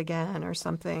process it again or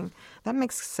something. That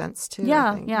makes sense, too.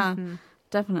 Yeah,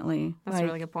 definitely. That's a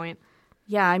really good point.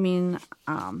 Yeah, I mean,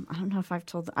 I don't know if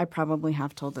I probably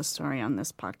have told this story on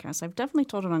this podcast. I've definitely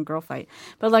told it on Girl Fight.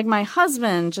 But like my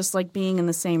husband just like being in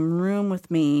the same room with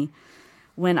me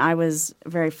when I was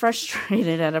very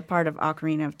frustrated at a part of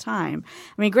Ocarina of Time.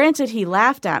 I mean, granted, he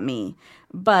laughed at me,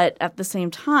 but at the same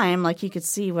time, like he could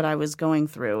see what I was going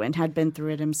through and had been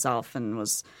through it himself and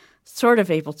was sort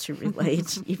of able to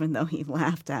relate, even though he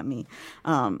laughed at me.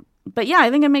 But yeah, I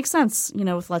think it makes sense,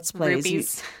 with Let's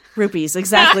Plays. Rupees,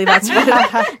 exactly. That's what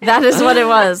that is what it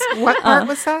was. What part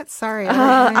was that? Sorry.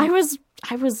 I was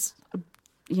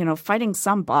fighting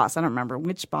some boss. I don't remember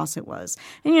which boss it was.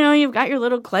 And, you've got your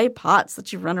little clay pots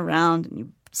that you run around and you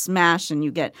smash and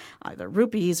you get either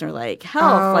rupees or like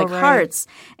health, hearts.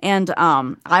 And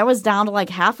I was down to like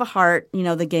half a heart.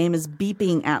 The game is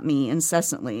beeping at me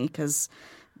incessantly because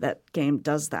that game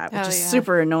does that, which is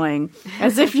super annoying,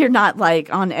 as if you're not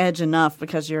like on edge enough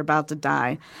because you're about to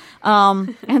die.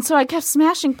 And so I kept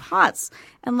smashing pots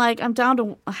and like I'm down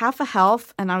to half a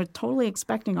health and I was totally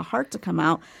expecting a heart to come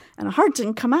out and a heart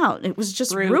didn't come out. It was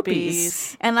just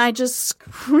rupees. And I just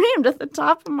screamed at the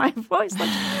top of my voice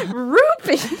like,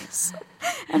 rupees.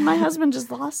 And my husband just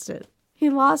lost it.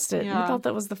 He lost it. Yeah. I thought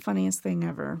that was the funniest thing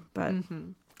ever. But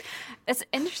It's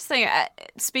interesting.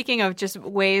 Speaking of just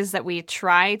ways that we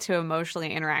try to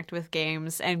emotionally interact with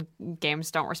games and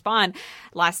games don't respond,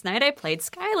 last night I played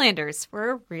Skylanders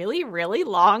for a really, really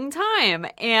long time.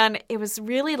 And it was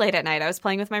really late at night. I was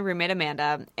playing with my roommate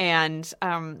Amanda, and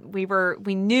we were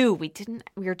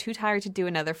too tired to do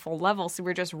another full level, so we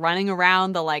were just running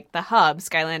around the hub,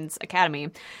 Skylands Academy,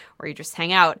 where you just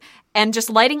hang out, and just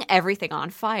lighting everything on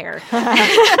fire.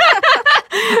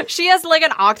 She has like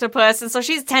an octopus, and so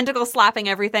she's tentacle slapping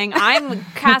everything. I'm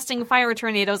casting fire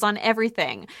tornadoes on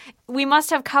everything. We must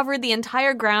have covered the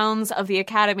entire grounds of the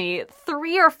academy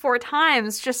 3 or 4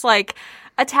 times, just like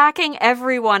attacking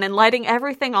everyone and lighting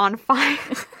everything on fire.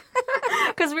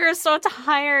 Because we were so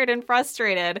tired and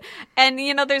frustrated. And,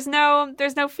 there's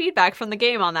no feedback from the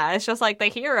game on that. It's just like the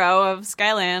hero of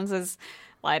Skylands is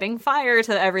lighting fire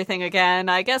to everything again.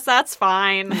 I guess that's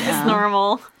fine. It's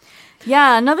normal.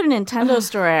 Yeah, another Nintendo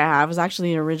story I have was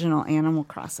actually the original Animal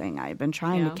Crossing. I've been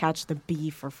trying to catch the bee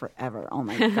for forever. Oh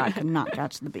my God, I could not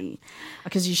catch the bee.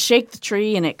 Because you shake the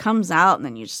tree and it comes out, and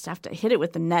then you just have to hit it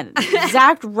with the net at the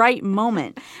exact right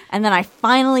moment. And then I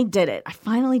finally did it.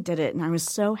 And I was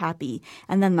so happy.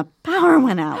 And then the power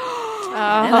went out.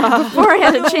 Before I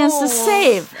had a chance to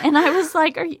save. And I was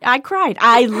like, I cried.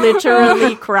 I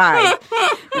literally cried.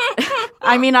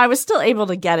 I mean, I was still able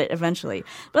to get it eventually.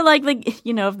 But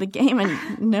if the game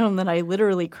had known that I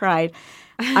literally cried,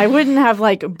 I wouldn't have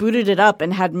booted it up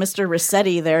and had Mr.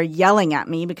 Rossetti there yelling at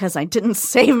me because I didn't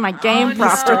save my game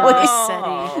properly.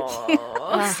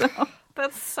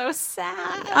 That's so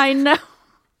sad. I know.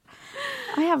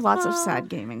 I have lots of sad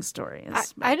gaming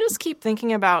stories. I just keep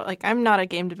thinking about, I'm not a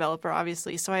game developer,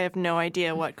 obviously, so I have no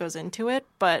idea what goes into it,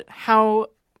 but how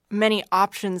many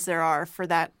options there are for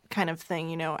that kind of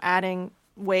thing, adding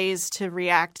ways to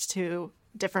react to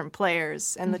different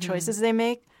players and the choices they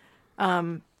make.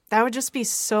 That would just be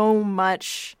so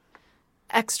much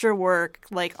extra work,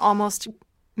 almost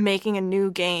making a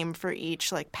new game for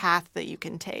each, path that you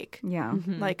can take. Yeah.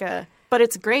 But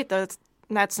it's great, though.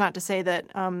 That's not to say that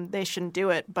they shouldn't do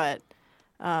it, but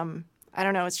I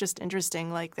don't know. It's just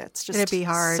interesting. That's just It'd be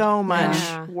hard. So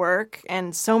much work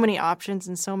and so many options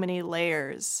and so many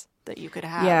layers that you could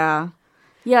have. Yeah.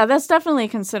 Yeah, that's definitely a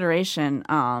consideration.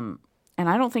 And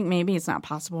I don't think maybe it's not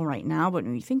possible right now, but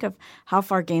when you think of how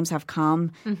far games have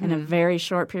come in a very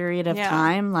short period of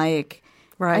time, I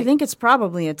think it's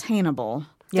probably attainable.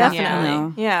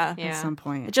 Definitely. At some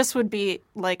point. It just would be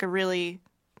a really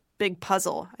big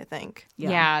puzzle, I think.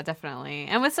 Yeah, definitely.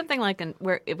 And with something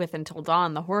with Until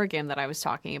Dawn, the horror game that I was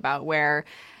talking about, where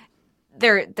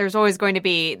there's always going to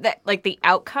be the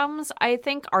outcomes, I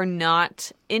think, are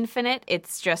not infinite.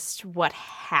 It's just what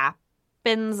happens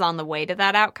on the way to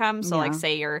that outcome. So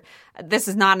say this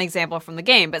is not an example from the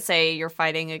game, but say you're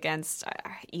fighting against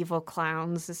evil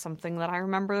clowns is something that I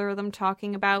remember them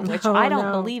talking about, which I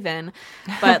don't believe in.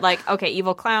 But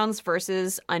evil clowns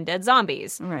versus undead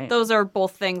zombies. Right. Those are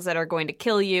both things that are going to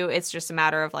kill you. It's just a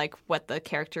matter of what the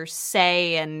characters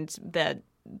say and the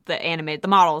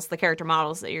character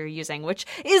models that you're using, which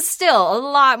is still a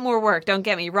lot more work, don't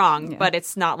get me wrong, but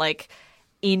it's not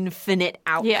infinite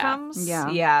outcomes.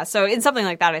 Yeah. So in something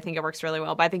like that, I think it works really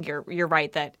well. But I think you're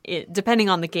right that depending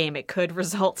on the game, it could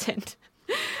result in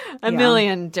a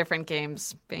million different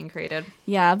games being created.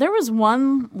 Yeah, there was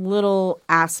one little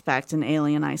aspect in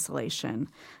Alien Isolation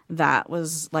that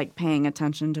was paying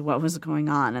attention to what was going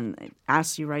on, and it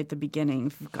asked you right at the beginning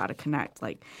if you've got to connect.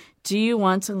 Do you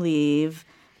want to leave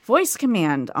voice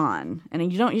command on?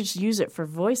 And you don't just use it for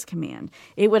voice command.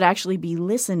 It would actually be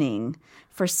listening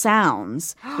for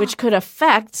sounds, which could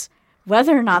affect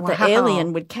whether or not the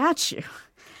alien would catch you.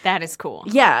 That is cool.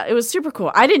 Yeah, it was super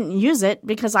cool. I didn't use it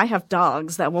because I have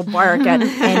dogs that will bark at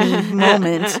any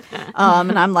moment.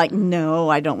 And I'm like, no,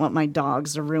 I don't want my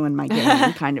dogs to ruin my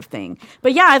game kind of thing.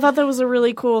 But yeah, I thought that was a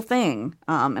really cool thing.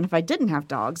 And if I didn't have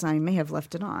dogs, I may have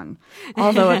left it on.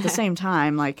 Although at the same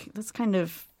time, that's kind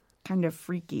of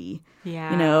freaky. Yeah.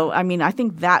 I mean, I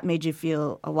think that made you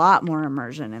feel a lot more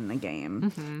immersion in the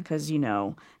game because,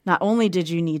 not only did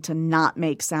you need to not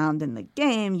make sound in the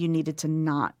game, you needed to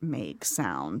not make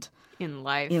sound in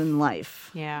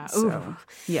life. Yeah. So,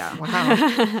 yeah.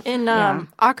 Wow. In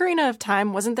Ocarina of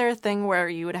Time, wasn't there a thing where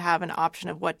you would have an option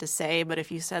of what to say, but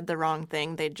if you said the wrong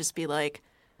thing, they'd just be like,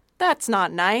 that's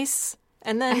not nice.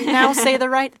 And then now say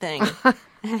the right thing.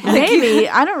 Maybe.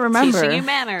 I don't remember. Teaching you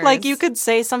manners. You could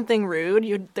say something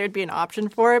rude. There'd be an option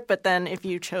for it. But then if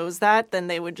you chose that, then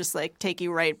they would just take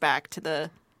you right back to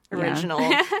the original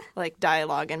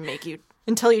dialogue and make you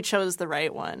until you chose the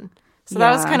right one. So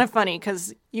that was Yeah. kind of funny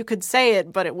because you could say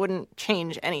it, but it wouldn't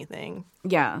change anything.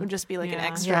 Yeah. It would just be like an Yeah.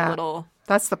 extra Yeah. little.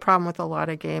 That's the problem with a lot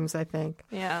of games, I think.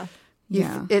 Yeah.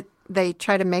 They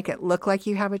try to make it look like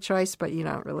you have a choice, but you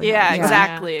don't really Yeah, have a choice.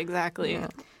 exactly. Exactly.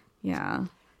 Yeah.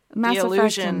 Mass Effect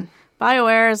illusion. and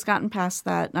BioWare has gotten past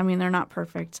that. I mean, they're not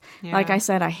perfect. Yeah. Like I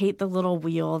said, I hate the little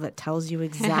wheel that tells you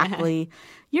exactly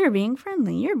you're being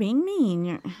friendly, you're being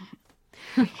mean.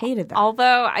 I hated that.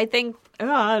 Although I think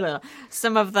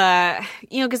some of the,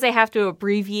 because they have to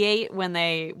abbreviate when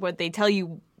they tell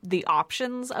you the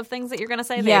options of things that you're going to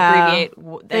say. They Yeah. abbreviate,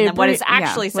 and then what is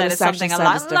actually what said is is something actually a said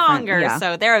lot is different. longer. Yeah.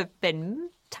 So there have been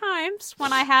times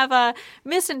when I have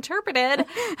misinterpreted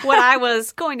what I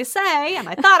was going to say, and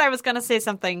I thought I was going to say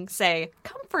something, say,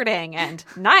 comforting and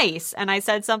nice, and I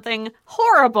said something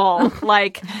horrible,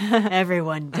 like,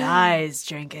 everyone dies,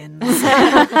 Jenkins.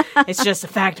 It's just a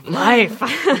fact of life.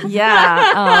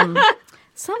 Yeah.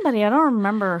 Somebody, I don't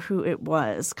remember who it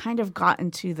was, kind of got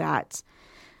into that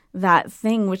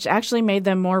thing, which actually made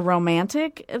them more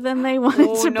romantic than they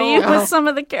wanted to be with some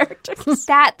of the characters.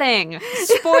 That thing.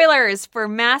 Spoilers for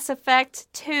Mass Effect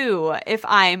 2, if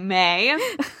I may.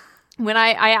 When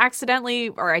I accidentally,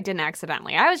 or I didn't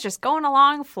accidentally, I was just going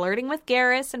along flirting with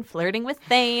Garrus and flirting with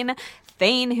Thane.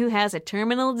 Thane, who has a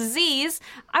terminal disease.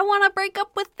 I want to break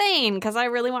up with Thane because I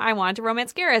wanted to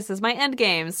romance Garrus as my end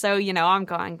game. So, I'm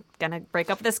going to break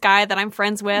up with this guy that I'm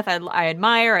friends with, I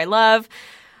admire, I love.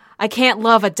 I can't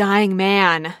love a dying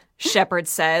man, Shepard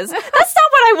says. That's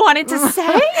not what I wanted to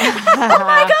say.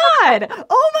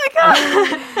 Oh my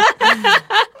God.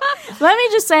 Let me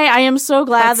just say, I am so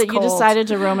glad That's that you cold. decided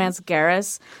to romance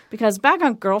Garrus, because back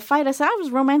on Girl Fight, I said I was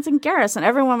romancing Garrus, and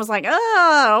everyone was like,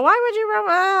 "Oh, why would you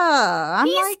romance?" I'm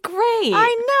He's like, great.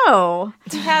 I know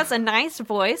He has a nice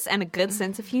voice and a good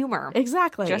sense of humor.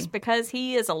 exactly. Just because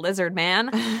he is a lizard man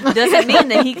doesn't mean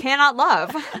that he cannot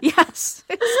love. Yes,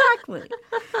 exactly.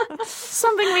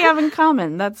 Something we have in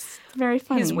common. That's very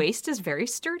funny. His waist is very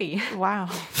sturdy. Wow.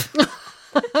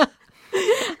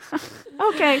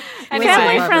 Okay, Anyway.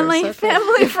 family friendly. Okay.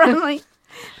 Family friendly.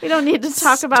 We don't need to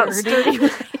talk about sturdy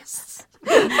waists.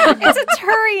 It's a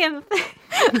Turian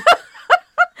thing.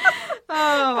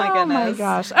 Oh my Oh goodness. my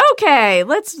gosh. Okay,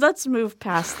 let's move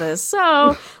past this.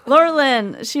 So, Laura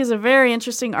Lynn, she has a very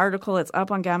interesting article. It's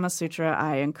up on Gamma Sutra.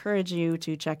 I encourage you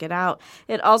to check it out.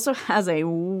 It also has a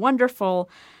wonderful,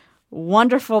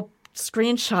 wonderful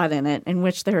screenshot in it in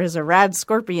which there is a rad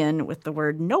scorpion with the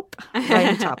word nope right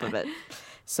on top of it.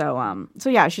 So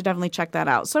yeah, I should definitely check that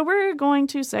out. So we're going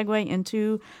to segue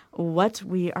into what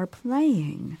we are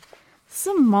playing.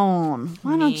 Simone,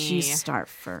 why don't you Me. start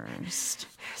first?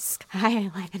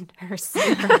 Skylanders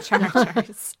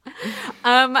Superchargers.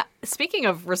 Speaking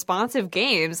of responsive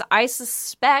games, I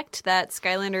suspect that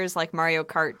Skylanders, like Mario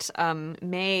Kart,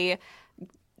 may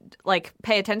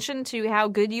pay attention to how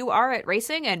good you are at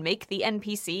racing and make the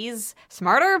NPCs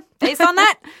smarter based on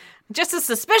that. Just a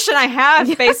suspicion I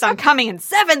have based on coming in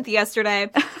 7th yesterday.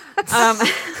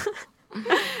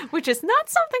 Which is not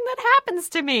something that happens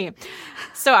to me.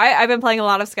 So I've been playing a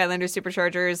lot of Skylanders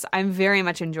Superchargers. I'm very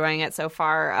much enjoying it so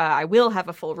far. I will have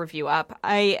a full review up.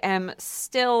 I am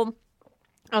still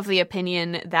of the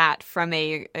opinion that from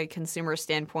a consumer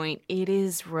standpoint, it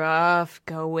is rough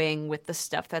going with the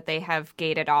stuff that they have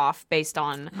gated off based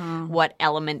on what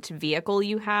element vehicle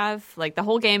you have. Like, the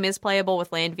whole game is playable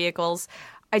with land vehicles.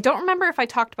 I don't remember if I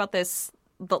talked about this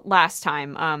the last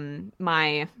time,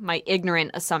 my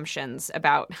ignorant assumptions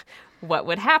about what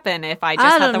would happen if I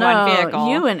just had the one vehicle.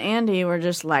 You and Andy were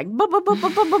just like,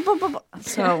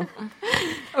 so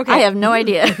Okay. I have no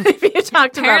idea if you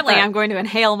talked Apparently, about that. I'm going to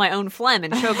inhale my own phlegm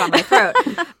and choke on my throat.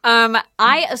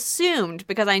 I assumed,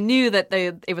 because I knew that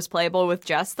it was playable with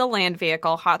just the land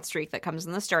vehicle Hot Streak that comes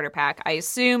in the starter pack, I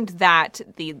assumed that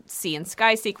the sea and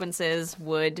sky sequences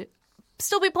would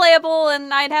still be playable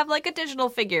and I'd have like a digital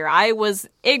figure. I was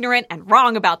ignorant and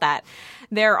wrong about that.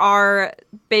 There are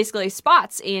basically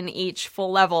spots in each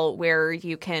full level where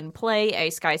you can play a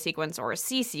sky sequence or a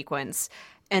sea sequence,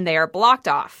 and they are blocked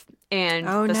off. And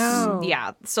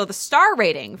so the star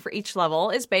rating for each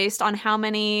level is based on how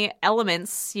many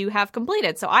elements you have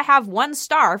completed. So I have 1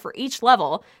 star for each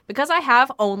level because I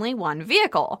have only 1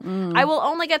 vehicle. I will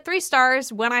only get 3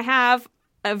 stars when I have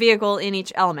a vehicle in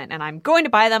each element, and I'm going to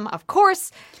buy them, of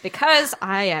course, because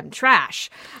I am trash.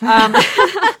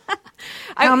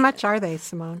 How much are they,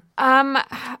 Simone?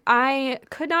 I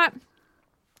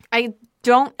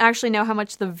don't actually know how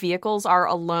much the vehicles are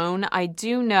alone. I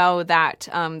do know that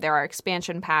there are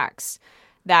expansion packs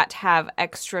that have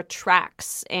extra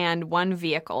tracks and one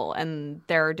vehicle, and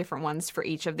there are different ones for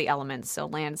each of the elements, so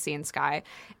land, sea, and sky.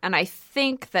 And I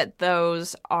think that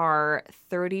those are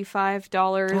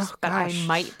 $35, but I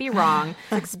might be wrong.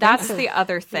 That's the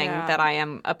other thing that I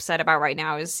am upset about right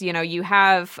now is, you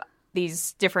have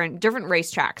these different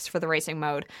racetracks for the racing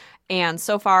mode, and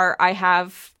so far I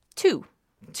have two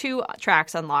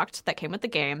tracks unlocked that came with the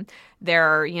game. There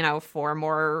are, 4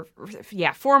 more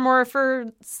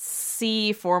for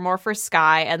sea, 4 more for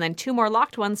sky, and then 2 more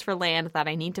locked ones for land that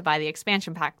I need to buy the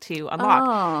expansion pack to unlock.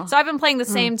 Oh. So I've been playing the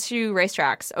same 2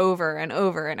 racetracks over and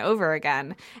over and over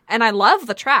again. And I love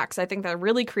the tracks. I think they're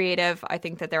really creative. I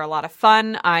think that they're a lot of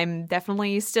fun. I'm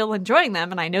definitely still enjoying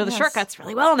them, and I know the shortcuts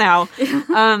really well now.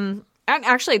 And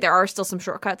actually, there are still some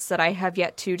shortcuts that I have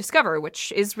yet to discover,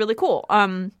 which is really cool.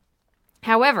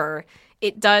 However,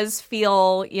 it does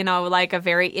feel, like a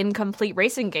very incomplete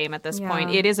racing game at this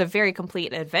point. It is a very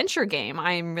complete adventure game.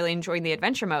 I'm really enjoying the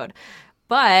adventure mode.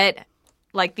 But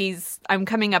I'm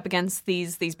coming up against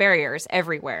these barriers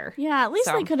everywhere. Yeah, at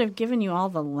least they could have given you all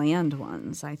the land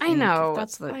ones, I think. I know. If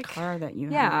that's the car that you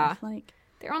have. have.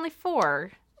 They're only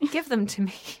 4. Give them to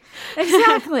me.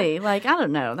 Exactly. I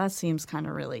don't know. That seems kind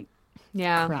of really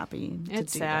crappy to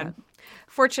It's do sad. that.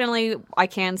 Fortunately, I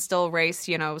can still race,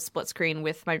 split screen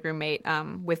with my roommate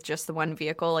with just the one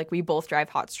vehicle. We both drive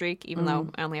Hot Streak, even though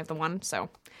I only have the one. So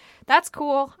that's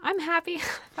cool. I'm happy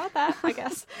about that, I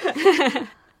guess.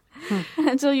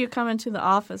 Until you come into the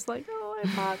office I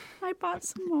bought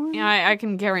some more. Yeah, I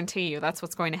can guarantee you that's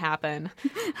what's going to happen.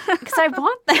 Because I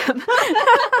want them.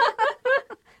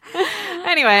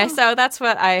 Anyway, so that's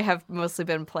what I have mostly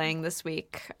been playing this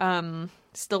week.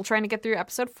 Still trying to get through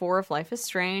episode 4 of Life is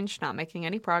Strange. Not making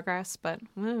any progress, but...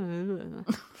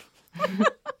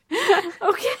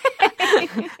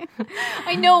 Okay.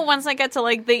 I know once I get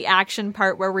to the action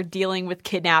part where we're dealing with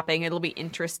kidnapping, it'll be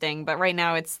interesting. But right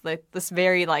now it's this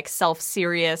very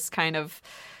self-serious kind of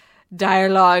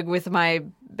dialogue with my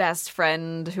best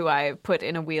friend who I put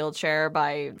in a wheelchair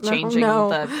by changing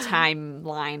the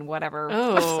timeline, whatever.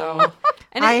 Oh.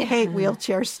 And I hate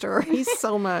wheelchair stories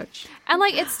so much. And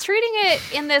it's treating it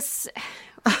in this.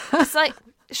 It's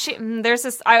there's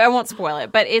this. I won't spoil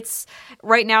it, but it's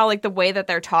right now the way that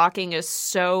they're talking is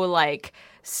so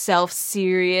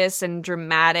self-serious and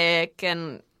dramatic,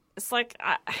 and it's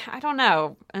I don't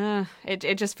know.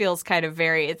 It just feels kind of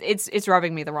very. It's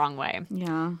rubbing me the wrong way.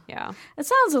 Yeah. Yeah. It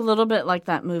sounds a little bit like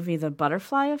that movie, The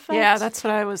Butterfly Effect. Yeah, that's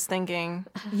what I was thinking.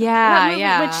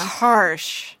 Yeah. which-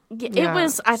 Harsh. It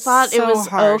was. I thought So it was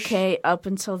harsh. okay up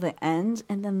until the end,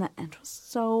 and then the end was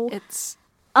so It's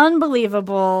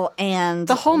unbelievable and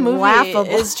the whole movie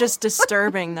laughable. is just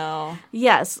disturbing, though.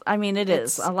 Yes, I mean it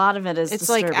is. A lot of it is. It's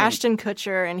disturbing. Ashton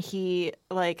Kutcher, and he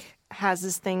has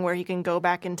this thing where he can go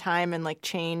back in time and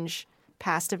change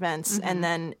past events, and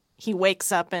then he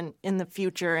wakes up in the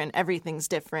future and everything's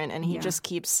different, and he just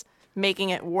keeps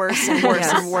making it worse and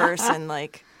worse and worse, and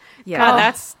Yeah. God,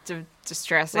 that's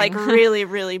distressing. really,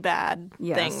 really bad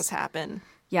Yes. things happen.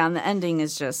 Yeah, and the ending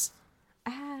is just.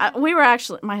 We were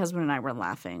actually, my husband and I were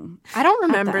laughing. I don't at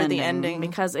remember the ending.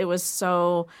 because it was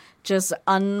so just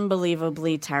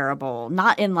unbelievably terrible.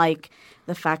 Not in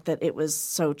the fact that it was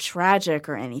so tragic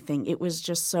or anything. It was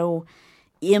just so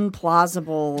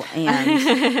implausible,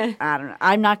 and I don't know.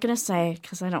 I'm not going to say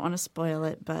because I don't want to spoil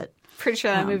it, but. Pretty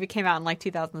sure that movie came out in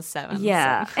 2007.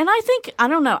 Yeah, so. and I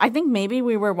don't know. I think maybe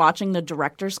we were watching the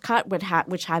director's cut,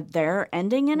 which had their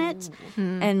ending in it,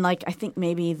 and I think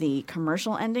maybe the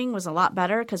commercial ending was a lot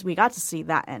better because we got to see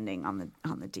that ending on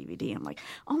the DVD. I'm like,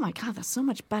 oh my god, that's so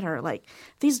much better.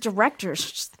 These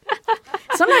directors,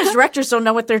 sometimes directors don't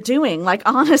know what they're doing.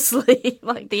 Honestly,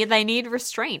 They need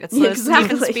restraint. It's Yeah, the Steven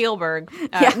exactly. Spielberg.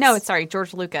 Yes. No, it's sorry,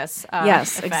 George Lucas.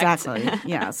 yes, effect. exactly,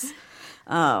 yes.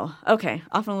 Oh, okay.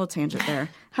 Off on a little tangent there.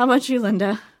 How about you,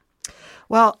 Linda?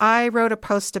 Well, I wrote a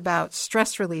post about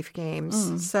stress relief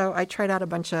games. So I tried out a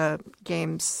bunch of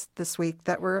games this week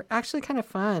that were actually kind of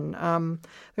fun.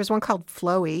 There's one called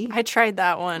Flowy. I tried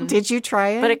that one. Did you try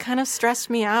it? But it kind of stressed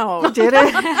me out. Did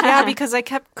it? Yeah, because I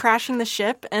kept crashing the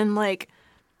ship, and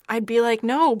I'd be like,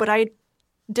 no, but I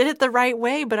did it the right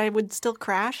way, but I would still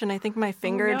crash, and I think my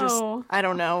finger no. I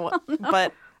don't know,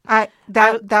 but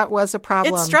That was a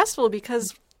problem. it's stressful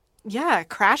because,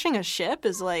 crashing a ship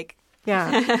is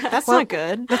Yeah. that's Well, not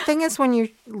good. The thing is, when you're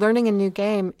learning a new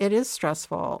game, it is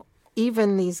stressful.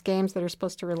 Even these games that are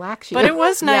supposed to relax you. But it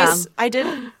was nice. Yeah. I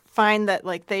did find that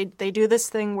they do this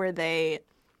thing where they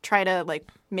try to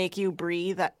make you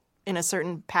breathe in a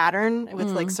certain pattern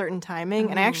with certain timing,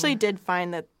 and I actually did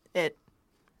find that it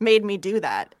made me do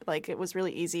that. Like it was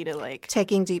really easy to like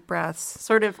Taking deep breaths.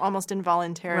 sort of almost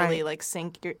involuntarily Right. like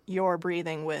sync your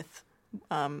breathing with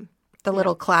The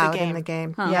little cloud in game. the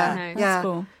game. Huh. Yeah. Nice. Yeah. That's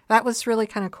cool. That was really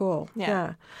kind of cool.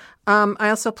 Yeah. I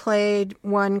also played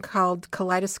one called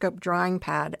Kaleidoscope Drawing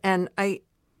Pad. And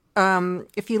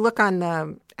if you look on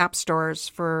the app stores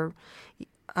for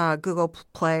Google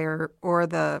Play or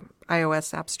the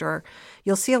iOS App Store,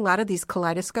 you'll see a lot of these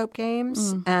kaleidoscope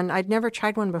games. And I'd never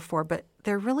tried one before, but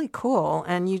they're really cool.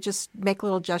 And you just make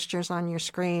little gestures on your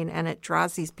screen, and it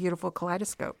draws these beautiful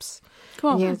kaleidoscopes.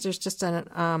 Cool. And there's just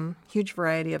a huge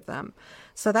variety of them.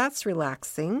 So that's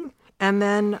relaxing. And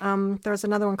then there's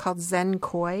another one called Zen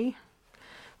Koi,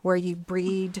 where you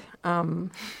breed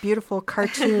beautiful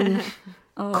cartoon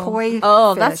koi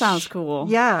Oh, that fish. sounds cool.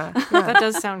 Yeah. that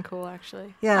does sound cool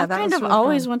actually. Yeah, I that kind was of really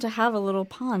always fun. want to have a little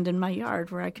pond in my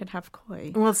yard where I could have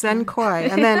koi. Well, Zen Koi,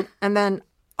 and then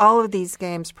all of these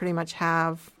games pretty much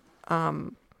have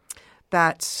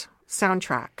that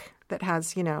soundtrack that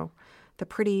has the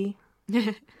pretty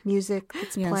music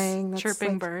that's Yes. playing, that's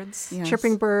Chirping like birds. Yes.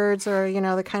 chirping birds, or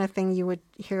the kind of thing you would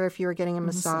hear if you were getting a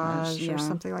massage yeah. or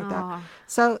something like that. Aw.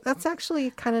 So that's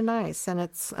actually kind of nice, and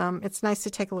it's nice to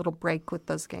take a little break with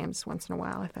those games once in a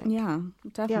while, I think. Yeah,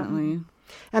 definitely.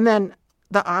 And then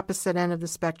the opposite end of the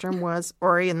spectrum was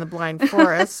Ori and the Blind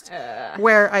Forest,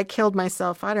 where I killed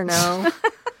myself, I don't know,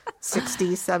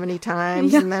 60, 70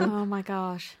 times, and Oh my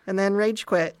gosh. then rage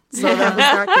quit. So that was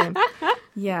that game.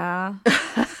 Yeah.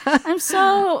 I'm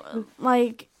so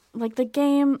like the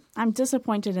game, I'm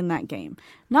disappointed in that game.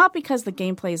 Not because the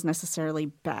gameplay is necessarily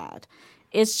bad.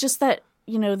 It's just that,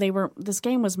 this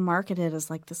game was marketed as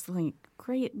like this like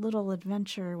great little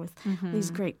adventure with these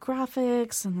great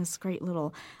graphics and this great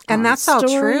little And that's all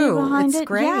story true. behind It's it.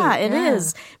 great. Yeah, it Yeah.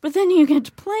 is. But then you get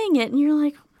to playing it and you're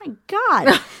like, oh my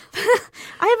God.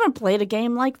 I haven't played a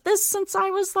game like this since I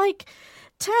was like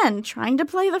 10, trying to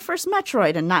play the first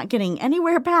Metroid and not getting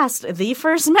anywhere past the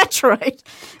first Metroid.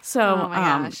 So, Oh my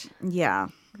gosh. yeah,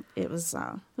 it was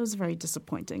very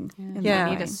disappointing. in Yeah. that I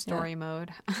need way. a story mode.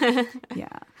 Yeah,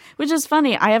 which is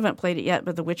funny. I haven't played it yet,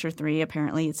 but The Witcher 3,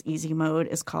 apparently its easy mode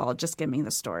is called Just Give Me the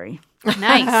Story.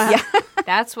 Nice. Yeah.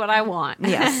 That's what I want.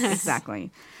 Yes, exactly.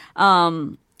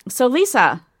 So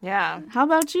Lisa, Yeah. how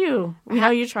about you? We know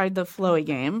you tried the flowy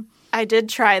game. I did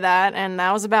try that, and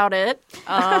that was about it.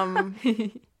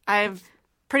 I've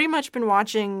pretty much been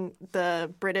watching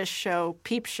the British show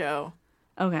Peep Show.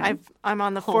 Okay. I'm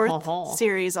on the Ho, fourth ho, ho.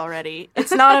 series already.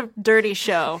 It's not a dirty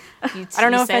show. I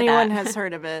don't know if anyone that. has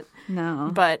heard of it, No.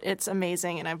 but it's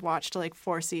amazing, and I've watched like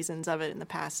 4 seasons of it in the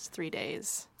past 3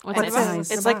 days. What's And it it's, about?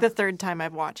 it's like the third time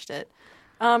I've watched it.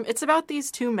 It's about these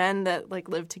two men that like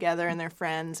live together and they're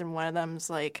friends, and one of them's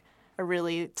like a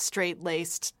really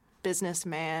straight-laced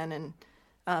businessman,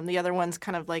 and the other one's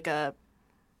kind of like a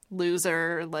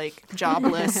loser, like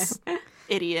jobless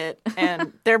idiot,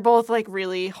 and they're both like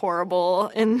really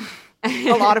horrible in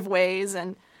a lot of ways,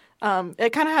 and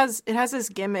it kind of has this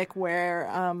gimmick where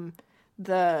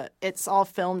it's all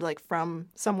filmed like from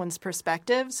someone's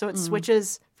perspective, so it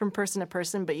switches from person to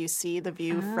person, but you see the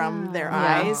view from their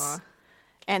eyes,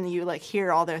 and you like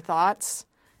hear all their thoughts,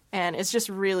 and it's just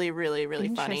really, really,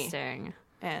 really funny. Interesting.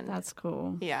 And That's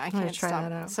cool. yeah, I gonna can't try stop.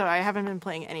 that out. So I haven't been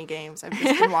playing any games. I've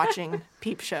just been watching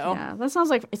Peep Show. Yeah, that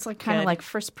sounds like it's like kind of Good. like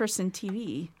first person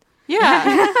TV.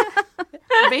 Yeah,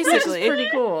 basically. Pretty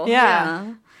cool.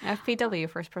 Yeah. FPW,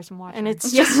 first person watcher. And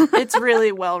it's just it's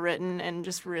really well written and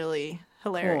just really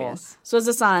Cool. hilarious. So is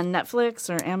this on Netflix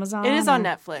or Amazon? It is on or-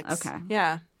 Netflix. Okay.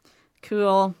 Yeah.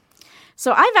 Cool.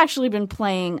 So I've actually been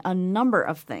playing a number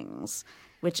of things,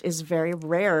 which is very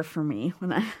rare for me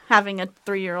when I'm having a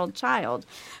 3-year-old child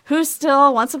who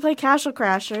still wants to play Castle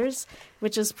Crashers,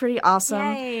 which is pretty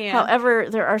awesome. Yay. However,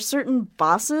 there are certain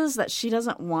bosses that she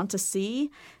doesn't want to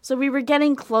see. So we were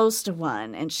getting close to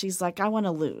one, and she's like, I want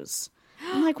to lose.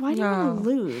 I'm like, why do you want to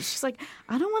lose? She's like,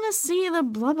 I don't want to see the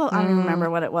blah, blah. I don't remember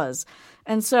what it was.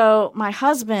 And so my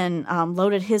husband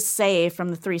loaded his save from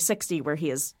the 360 where he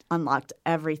has unlocked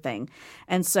everything.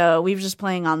 And so we were just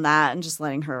playing on that and just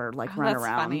letting her like run that's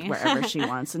around funny. wherever she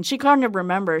wants. And she kind of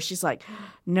remembers. She's like,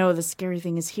 no, the scary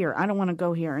thing is here. I don't want to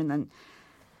go here. And then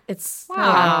it's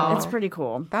Wow. it's pretty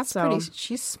cool. That's So, pretty.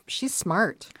 She's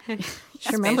smart.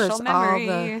 She remembers Spatial all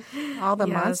memory. the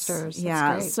yes, monsters. That's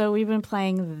Yeah. great. So we've been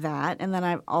playing that, and then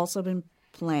I've also been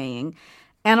playing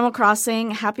Animal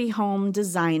Crossing Happy Home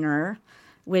Designer,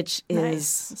 which is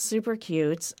super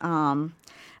cute.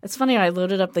 It's funny. I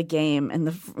loaded up the game, and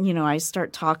I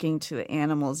start talking to the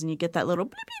animals, and you get that little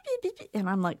beep, beep, beep, beep, and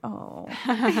I'm like, oh,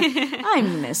 I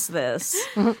miss this.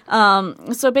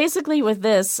 So basically, with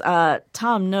this,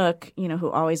 Tom Nook, who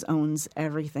always owns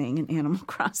everything in Animal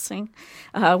Crossing,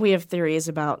 we have theories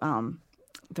about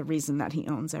the reason that he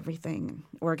owns everything,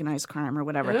 organized crime or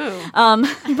whatever.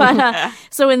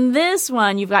 So in this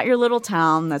one, you've got your little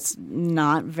town that's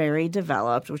not very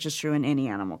developed, which is true in any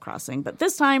Animal Crossing. But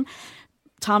this time,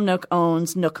 Tom Nook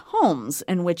owns Nook Homes,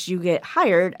 in which you get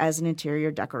hired as an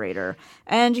interior decorator.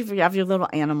 And you have your little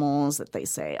animals that they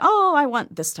say, oh, I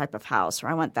want this type of house or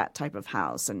I want that type of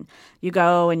house. And you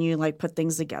go and you put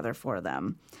things together for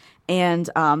them. And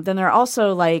then there are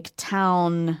also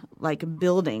town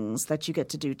buildings that you get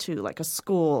to do too, like a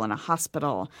school and a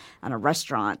hospital and a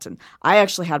restaurant. And I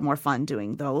actually had more fun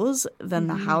doing those than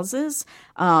the houses.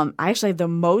 I actually had the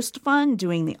most fun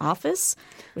doing the office,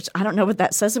 which I don't know what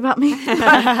that says about me,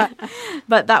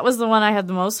 but that was the one I had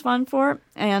the most fun for.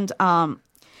 And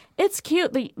it's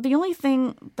cute. The only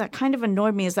thing that kind of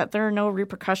annoyed me is that there are no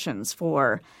repercussions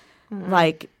for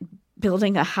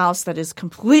building a house that is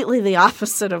completely the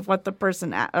opposite of what the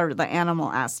person or the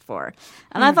animal asked for.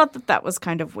 And I thought that was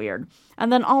kind of weird.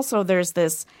 And then also there's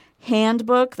this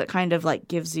handbook that kind of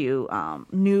gives you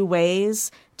new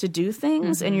ways to do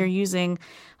things. And you're using,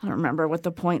 I don't remember what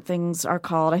the point things are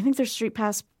called. I think they're Street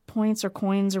Pass points or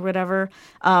coins or whatever.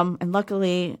 And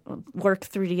luckily, Work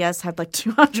 3DS had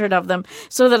 200 of them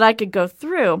so that I could go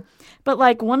through.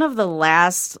 But one of the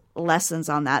last lessons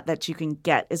on that you can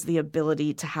get is the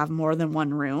ability to have more than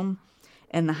one room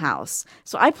in the house.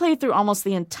 So I played through almost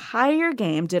the entire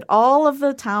game, did all of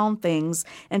the town things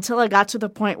until I got to the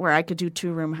point where I could do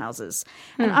 2-room houses.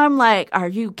 And I'm like, are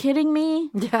you kidding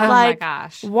me? Yeah. Oh my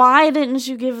gosh. Why didn't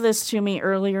you give this to me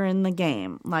earlier in the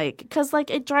game? Because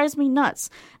it drives me nuts.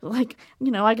 I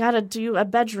got to do a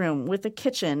bedroom with a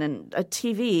kitchen and a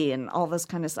TV and all this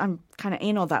kind of stuff. I'm kind of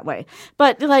anal that way.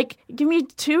 But give me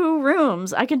 2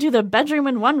 rooms. I could do the bedroom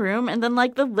in one room and then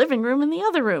the living room in the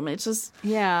other room. It just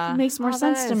it makes more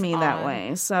sense to me that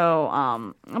way.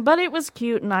 So, but it was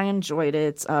cute and I enjoyed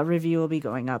it. Review will be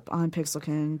going up on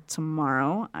Pixelkin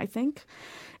tomorrow, I think,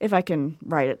 if I can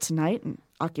write it tonight and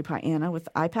occupy Anna with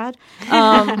the iPad.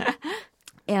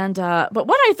 But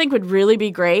what I think would really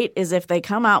be great is if they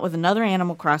come out with another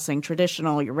Animal Crossing,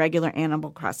 traditional, your regular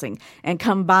Animal Crossing, and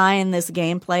combine this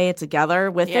gameplay together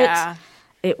with it.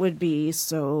 It would be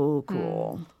so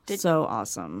cool. So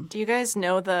awesome. Do you guys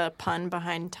know the pun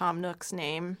behind Tom Nook's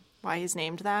name? Why he's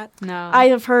named that? No. I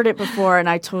have heard it before and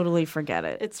I totally forget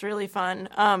it. It's really fun.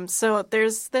 So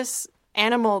there's this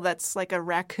animal that's like a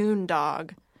raccoon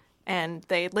dog, and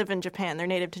they live in Japan. They're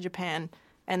native to Japan.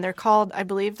 And I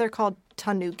believe they're called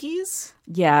tanukis.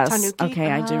 Yes. Tanuki?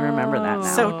 Okay, I do remember that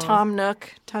now. So Tom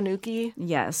Nook, tanuki.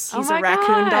 Yes. He's a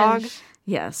raccoon dog.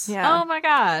 Yes. Yeah. Oh my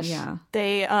gosh. Yeah.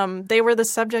 They were the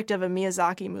subject of a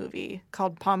Miyazaki movie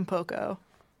called Pompoko.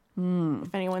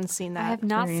 If anyone's seen that. I have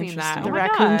not Very seen that. interesting. The Oh my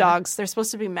raccoon God. dogs, they're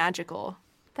supposed to be magical.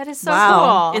 That is so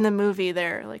Wow. cool. In the movie,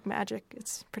 they're like magic.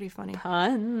 It's pretty funny.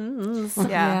 Puns. Yeah.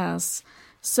 Yes.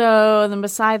 So then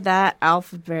beside that,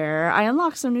 Alpha Bear, I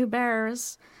unlocked some new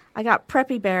bears. I got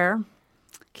Preppy Bear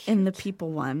in the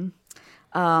people one.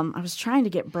 I was trying to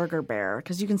get Burger Bear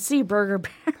because you can see Burger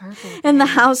Bear in the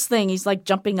house thing. He's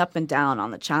jumping up and down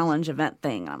on the challenge event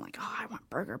thing. And I'm like, oh, I want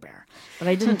Burger Bear. But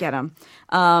I didn't get him.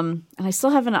 And I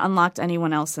still haven't unlocked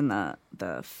anyone else in the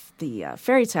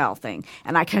fairy tale thing.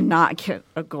 And I cannot get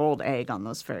a gold egg on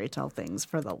those fairy tale things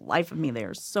for the life of me. They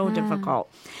are so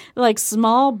difficult. They're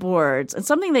small boards. And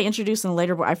something they introduced in the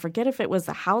later board, I forget if it was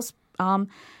the house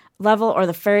level or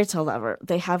the fairy tale level.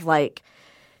 They have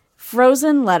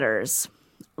frozen letters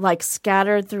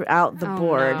scattered throughout the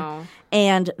board. No.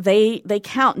 And they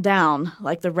count down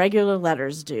like the regular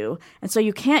letters do. And so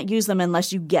you can't use them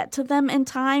unless you get to them in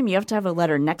time. You have to have a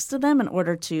letter next to them in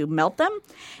order to melt them.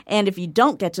 And if you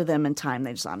don't get to them in time,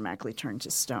 they just automatically turn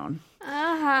to stone.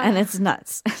 And it's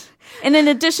nuts. And in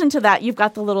addition to that, you've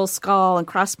got the little skull and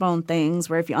crossbone things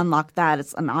where if you unlock that,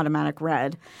 it's an automatic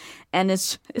red. And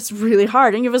it's really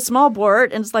hard. And you have a small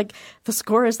board, and it's the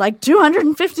score is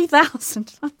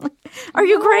 250,000. I'm like, are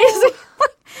you crazy?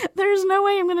 There's no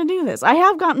way I'm going to do this. I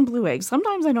have gotten blue eggs.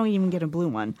 Sometimes I don't even get a blue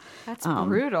one. That's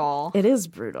brutal. It is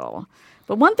brutal.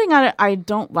 But one thing I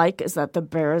don't like is that the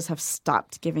bears have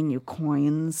stopped giving you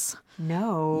coins.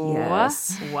 No.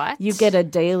 Yes. What? You get a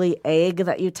daily egg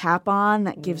that you tap on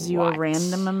that gives you a What?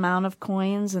 random amount of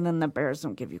coins, and then the bears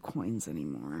don't give you coins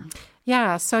anymore.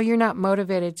 Yeah, so you're not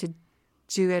motivated to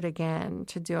do it again,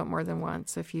 to do it more than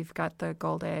once if you've got the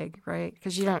gold egg, right?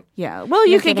 Because you don't. Yeah. Well,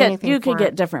 You you don't could get get anything you could for get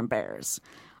it. different bears.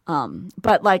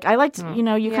 But like I like to,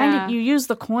 you kind of you use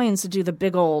the coins to do the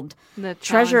big old The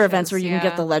treasure challenges, events where you can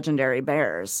get the yeah. legendary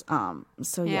bears.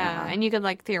 So Yeah, and you could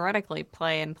like theoretically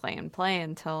play and play and play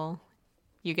until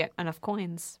you get enough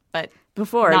coins. But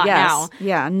before, not yes, now.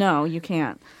 yeah, no, you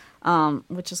can't,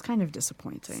 which is kind of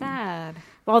disappointing. Sad.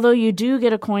 Although you do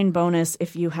get a coin bonus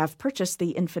if you have purchased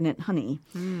the infinite honey.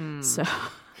 So.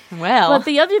 Well, But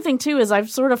the other thing too is I've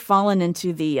sort of fallen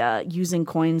into the using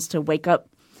coins to wake up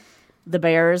the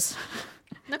bears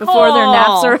before their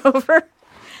naps are over.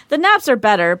 The naps are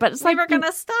better, but it's we like were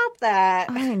gonna stop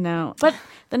that. I know, but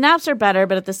the naps are better.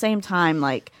 But at the same time,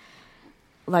 like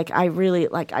I really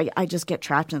I just get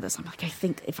trapped in this. I'm like, I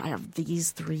think if I have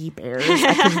these 3 bears,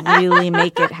 I can really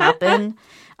make it happen.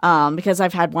 Because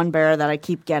I've had one bear that I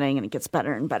keep getting and it gets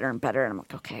better and better and better. And I'm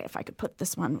like, okay, if I could put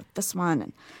this one with this one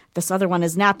and this other one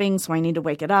is napping, so I need to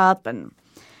wake it up. And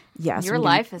yes, Your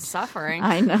life is suffering.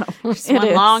 I know. It's It one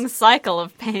is. long cycle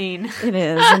of pain. It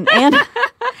is. And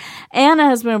Anna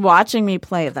has been watching me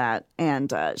play that.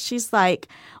 And she's like,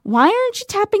 why aren't you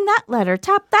tapping that letter?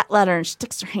 Tap that letter. And she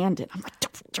sticks her hand in. I'm like,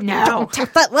 don't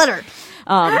tap that letter.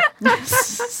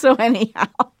 So anyhow.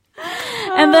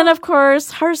 And then, of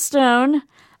course, Hearthstone,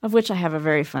 of which I have a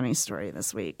very funny story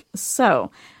this week.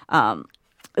 So,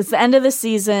 it's the end of the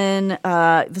season.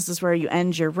 This is where you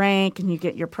end your rank and you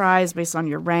get your prize based on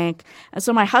your rank. And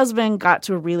so my husband got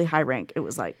to a really high rank. It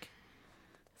was like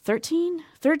 13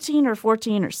 or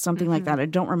 14 or something like that. I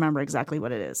don't remember exactly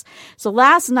what it is. So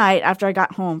last night after I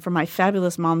got home from my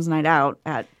fabulous mom's night out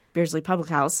at Beardsley Public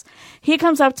House, he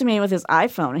comes up to me with his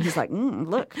iPhone and he's like,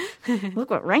 look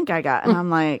what rank I got. And I'm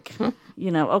like,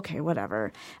 okay,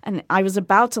 whatever. And I was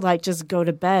about to like just go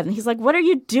to bed and he's like, what are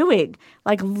you doing?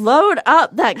 Like load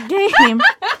up that game.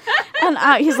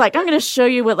 And he's like, I'm going to show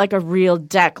you what like a real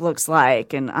deck looks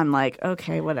like. And I'm like,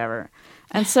 okay, whatever.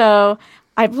 And so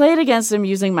I played against him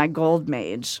using my gold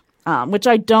mage. Which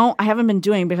I haven't been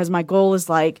doing because my goal is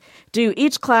like do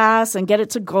each class and get it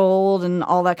to gold and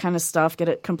all that kind of stuff, get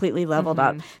it completely leveled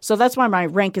up. So that's why my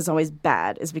rank is always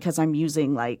bad, is because I'm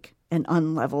using like an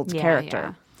unleveled character.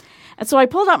 Yeah. And so I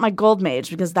pulled out my gold mage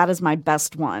because that is my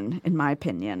best one, in my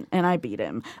opinion, and I beat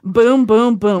him. Boom,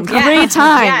 boom, boom. 3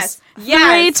 times.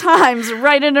 Yes. 3 times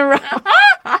right in a row.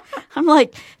 I'm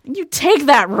like, you take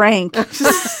that rank.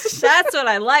 That's what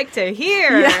I like to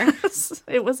hear. Yes.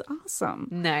 It was awesome.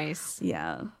 Nice.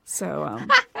 Yeah. So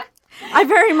I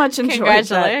very much enjoyed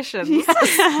Congratulations. That.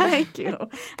 Yes, thank you. And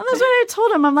that's what I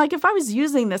told him. I'm like, if I was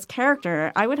using this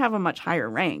character, I would have a much higher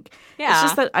rank. Yeah. It's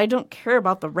just that I don't care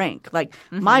about the rank. Like,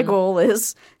 my goal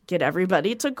is get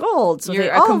everybody to gold so You're they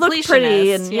a all look pretty.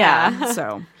 completionist, And yeah.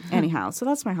 So anyhow, so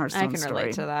that's my Hearthstone I can story.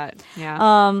 relate to that. Yeah.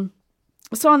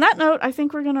 So on that note, I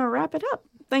think we're going to wrap it up.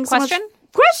 Thanks so Question?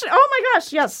 much. Question? Oh my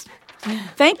gosh, yes.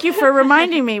 Thank you for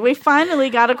reminding me. We finally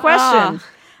got a question.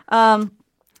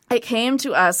 It came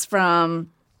to us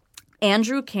from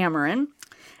Andrew Cameron,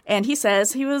 and he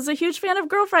says he was a huge fan of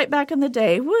Girl Fright back in the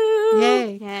day. Woo!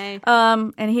 Yay. Yay.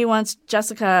 And he wants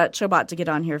Jessica Chobot to get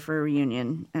on here for a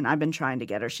reunion, and I've been trying to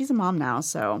get her. She's a mom now,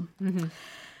 so...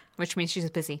 Which means she's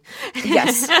busy.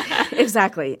 Yes,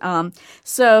 exactly.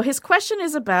 So his question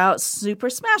is about Super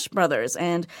Smash Brothers,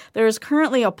 and there is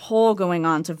currently a poll going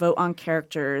on to vote on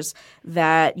characters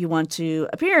that you want to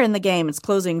appear in the game. It's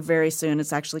closing very soon.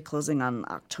 It's actually closing on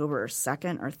October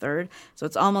 2nd or 3rd, so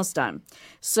it's almost done.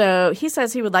 So he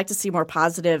says he would like to see more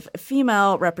positive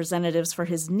female representatives for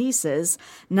his nieces,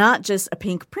 not just a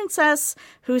pink princess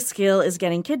whose skill is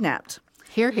getting kidnapped.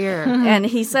 Here, here. And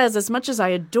he says, as much as I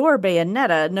adore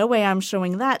Bayonetta, no way I'm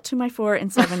showing that to my 4- and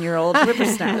 7-year-old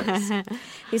whippersnappers.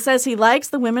 He says he likes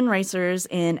the women racers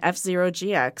in F-Zero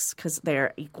GX because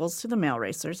they're equals to the male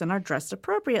racers and are dressed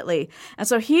appropriately. And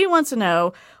so he wants to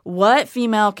know what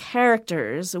female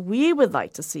characters we would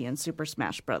like to see in Super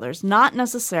Smash Brothers, not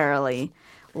necessarily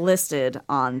listed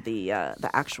on the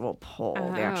actual poll,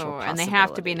 the actual and they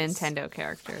have to be possibilities. Nintendo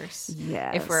characters.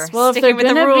 Yes. If we're Well, if sticking they're with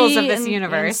the gonna rules be of this in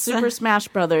universe. Super Smash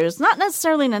Brothers, not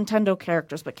necessarily Nintendo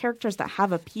characters, but characters that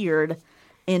have appeared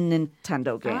in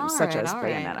Nintendo games, such as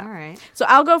Bayonetta. All right. So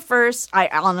I'll go first. I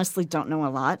honestly don't know a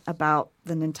lot about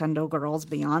the Nintendo girls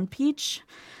beyond Peach.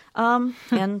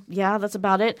 And yeah, that's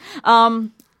about it.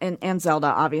 And Zelda,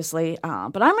 obviously. But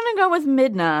I'm going to go with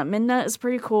Midna. Midna is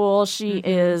pretty cool. She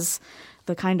is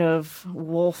the kind of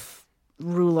wolf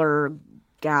ruler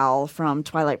gal from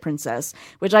Twilight Princess,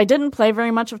 which I didn't play very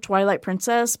much of Twilight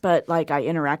Princess, but like I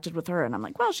interacted with her and I'm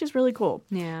like, well, she's really cool.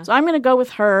 Yeah. So I'm going to go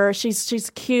with her.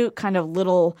 She's cute, kind of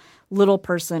little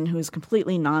person who's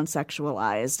completely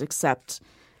non-sexualized, except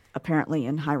apparently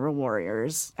in Hyrule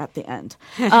Warriors at the end.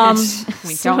 We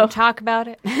don't talk about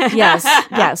it. Yes.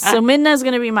 So Midna is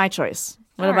going to be my choice.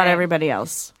 What All about right. everybody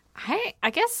else? I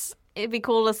guess it'd be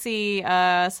cool to see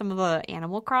some of the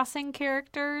Animal Crossing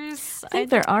characters. I think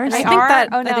there are. They some. think are? that-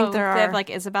 Oh, I no. think there They have are. like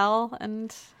Isabelle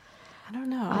and... I don't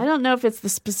know. I don't know if it's the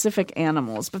specific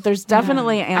animals, but there's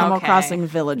definitely an Animal Okay. Crossing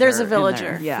villager. There's a in there.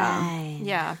 villager. Yeah.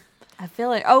 Yeah. A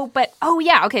villager.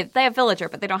 Yeah, okay. They have villager,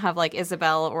 but they don't have like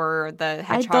Isabelle or the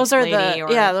hedgehog Those are lady.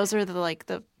 those are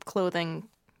the clothing.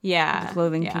 yeah,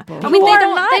 clothing yeah. people. I mean, Who they are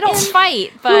don't. not They don't in-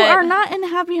 fight, but Who are not in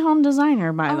Happy Home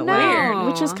Designer, by the way, no.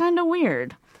 which is kind of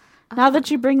weird. Now that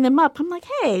you bring them up, I'm like,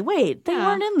 hey, wait, they Yeah.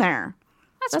 weren't in there.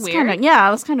 That's kind weird. of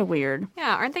that's kind of weird.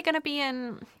 Yeah, aren't they going to be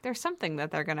in? There's something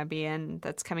that they're going to be in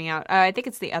that's coming out. I think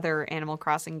it's the other Animal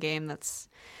Crossing game that's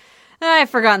I've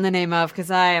forgotten the name of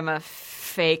because I am a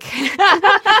fake.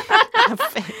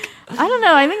 I don't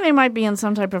know. I think they might be in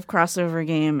some type of crossover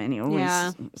game. Anyways,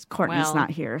 Yeah. Courtney's Well, not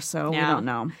here, so we yeah. don't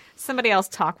know. Somebody else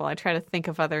talk while I try to think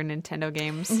of other Nintendo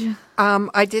games.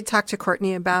 I did talk to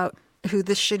Courtney about who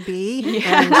this should be.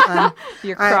 And,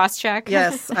 Your cross check.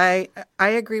 yes, I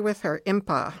agree with her.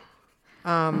 Impa.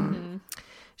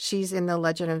 She's in the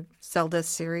Legend of Zelda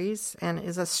series and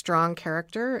is a strong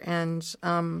character and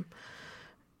kind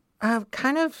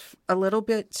of a little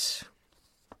bit.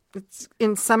 It's,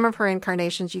 in some of her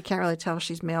incarnations, you can't really tell if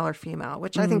she's male or female,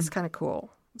 which I think is kind of cool.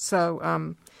 So,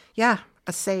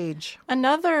 a sage.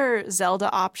 Another Zelda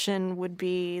option would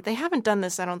be they haven't done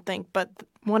this, I don't think, but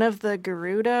one of the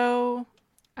Gerudo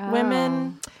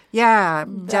women. Yeah,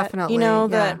 that, definitely. You know, yeah.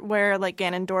 that where like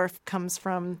Ganondorf comes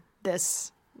from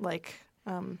this like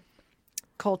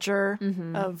culture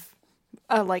of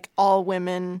like all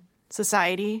women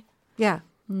society. Yeah.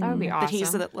 That would be awesome. That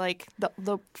he's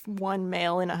the one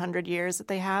male in 100 years that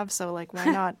they have. So like, why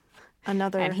not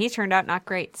another and he turned out not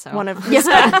great. So one of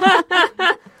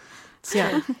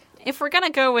Yeah. if we're gonna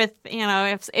go with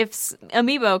if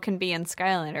Amiibo can be in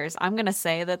Skylanders, I'm gonna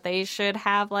say that they should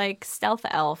have like Stealth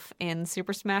Elf in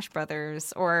Super Smash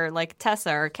Brothers or like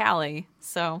Tessa or Callie.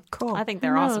 So Cool. I think Who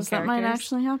they're awesome knows? characters. That might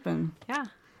actually happen. Yeah.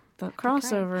 The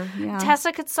crossover. Yeah.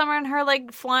 Tessa could summon her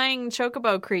like flying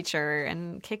chocobo creature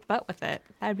and kick butt with it.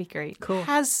 That'd be great. Cool.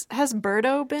 Has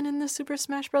Birdo been in the Super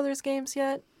Smash Brothers games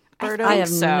yet? Birdo, I have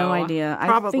so. no idea.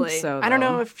 probably. I think so. I don't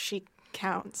though. know if she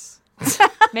counts.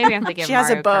 Maybe I'm thinking She of has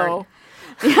a Mario bow.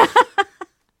 Kart.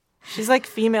 She's like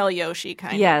female Yoshi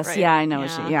kind Yes, of. Right? yeah, I know.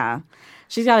 Yeah. Yeah.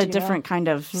 She's got a you know? different kind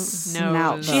of snout.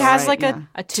 Nose. though, She has right? like Yeah.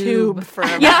 a tube for a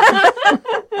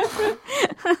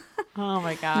Oh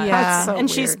my god. Yeah. That's so and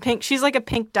she's weird. pink. She's like a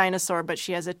pink dinosaur, but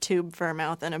she has a tube for a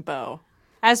mouth and a bow.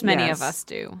 As many Yes. of us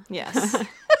do. Yes.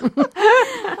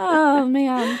 Oh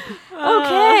man.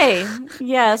 Okay.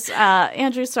 Yes,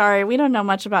 Andrew. Sorry, we don't know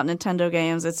much about Nintendo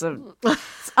games. It's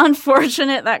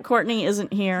unfortunate that Courtney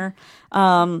isn't here.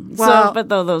 But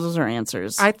those are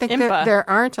answers. I think Impa. there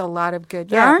aren't a lot of good.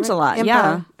 There aren't a lot, Impa.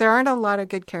 yeah. There aren't a lot of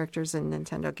good characters in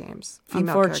Nintendo games.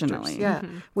 Female Unfortunately. characters.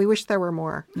 Yeah, we wish there were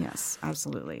more. yes,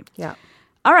 absolutely. Yeah.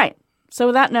 All right. So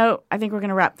with that note, I think we're going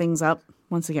to wrap things up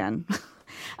once again.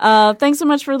 Thanks so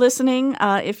much for listening.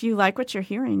 If you like what you're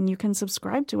hearing, you can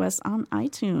subscribe to us on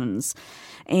iTunes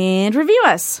and review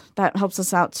us. That helps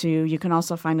us out too. You can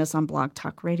also find us on Blog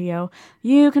Talk Radio.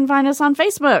 You can find us on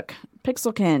Facebook,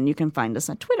 Pixelkin. You can find us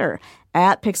on Twitter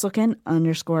at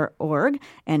Pixelkin_org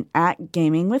and at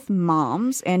Gaming with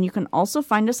Moms. And you can also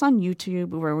find us on YouTube,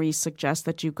 where we suggest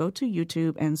that you go to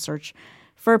YouTube and search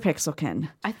for Pixelkin.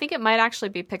 I think it might actually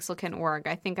be Pixelkin.org.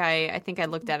 I think I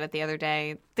looked at it the other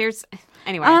day. There's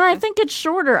anyway. And I think it's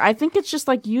shorter. I think it's just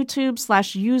like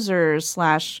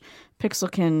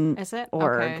YouTube/users/Pixelkin.org. Is it?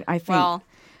 Org. Okay. I think. Well,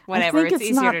 whatever. think It's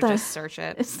it's easier not to the- just search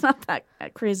it. It's not that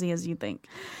crazy as you think.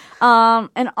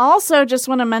 And also just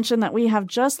want to mention that we have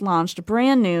just launched a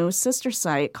brand new sister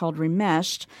site called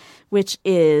Remeshed, which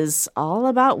is all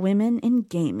about women in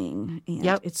gaming. And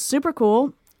Yep. it's super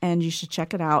cool. And you should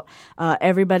check it out.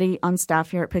 Everybody on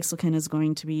staff here at Pixelkin is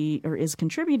going to be or is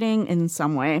contributing in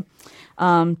some way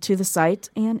to the site,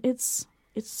 and it's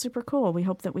super cool. We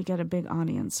hope that we get a big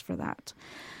audience for that.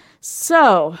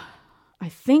 So, I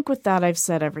think with that I've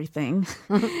said everything,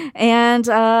 and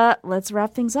let's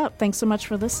wrap things up. Thanks so much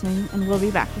for listening, and we'll be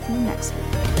back with you next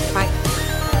week. Bye.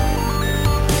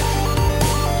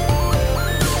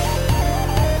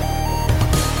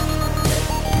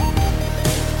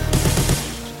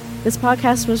 This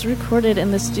podcast was recorded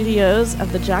in the studios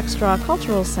of the Jack Straw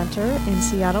Cultural Center in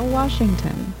Seattle,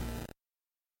 Washington.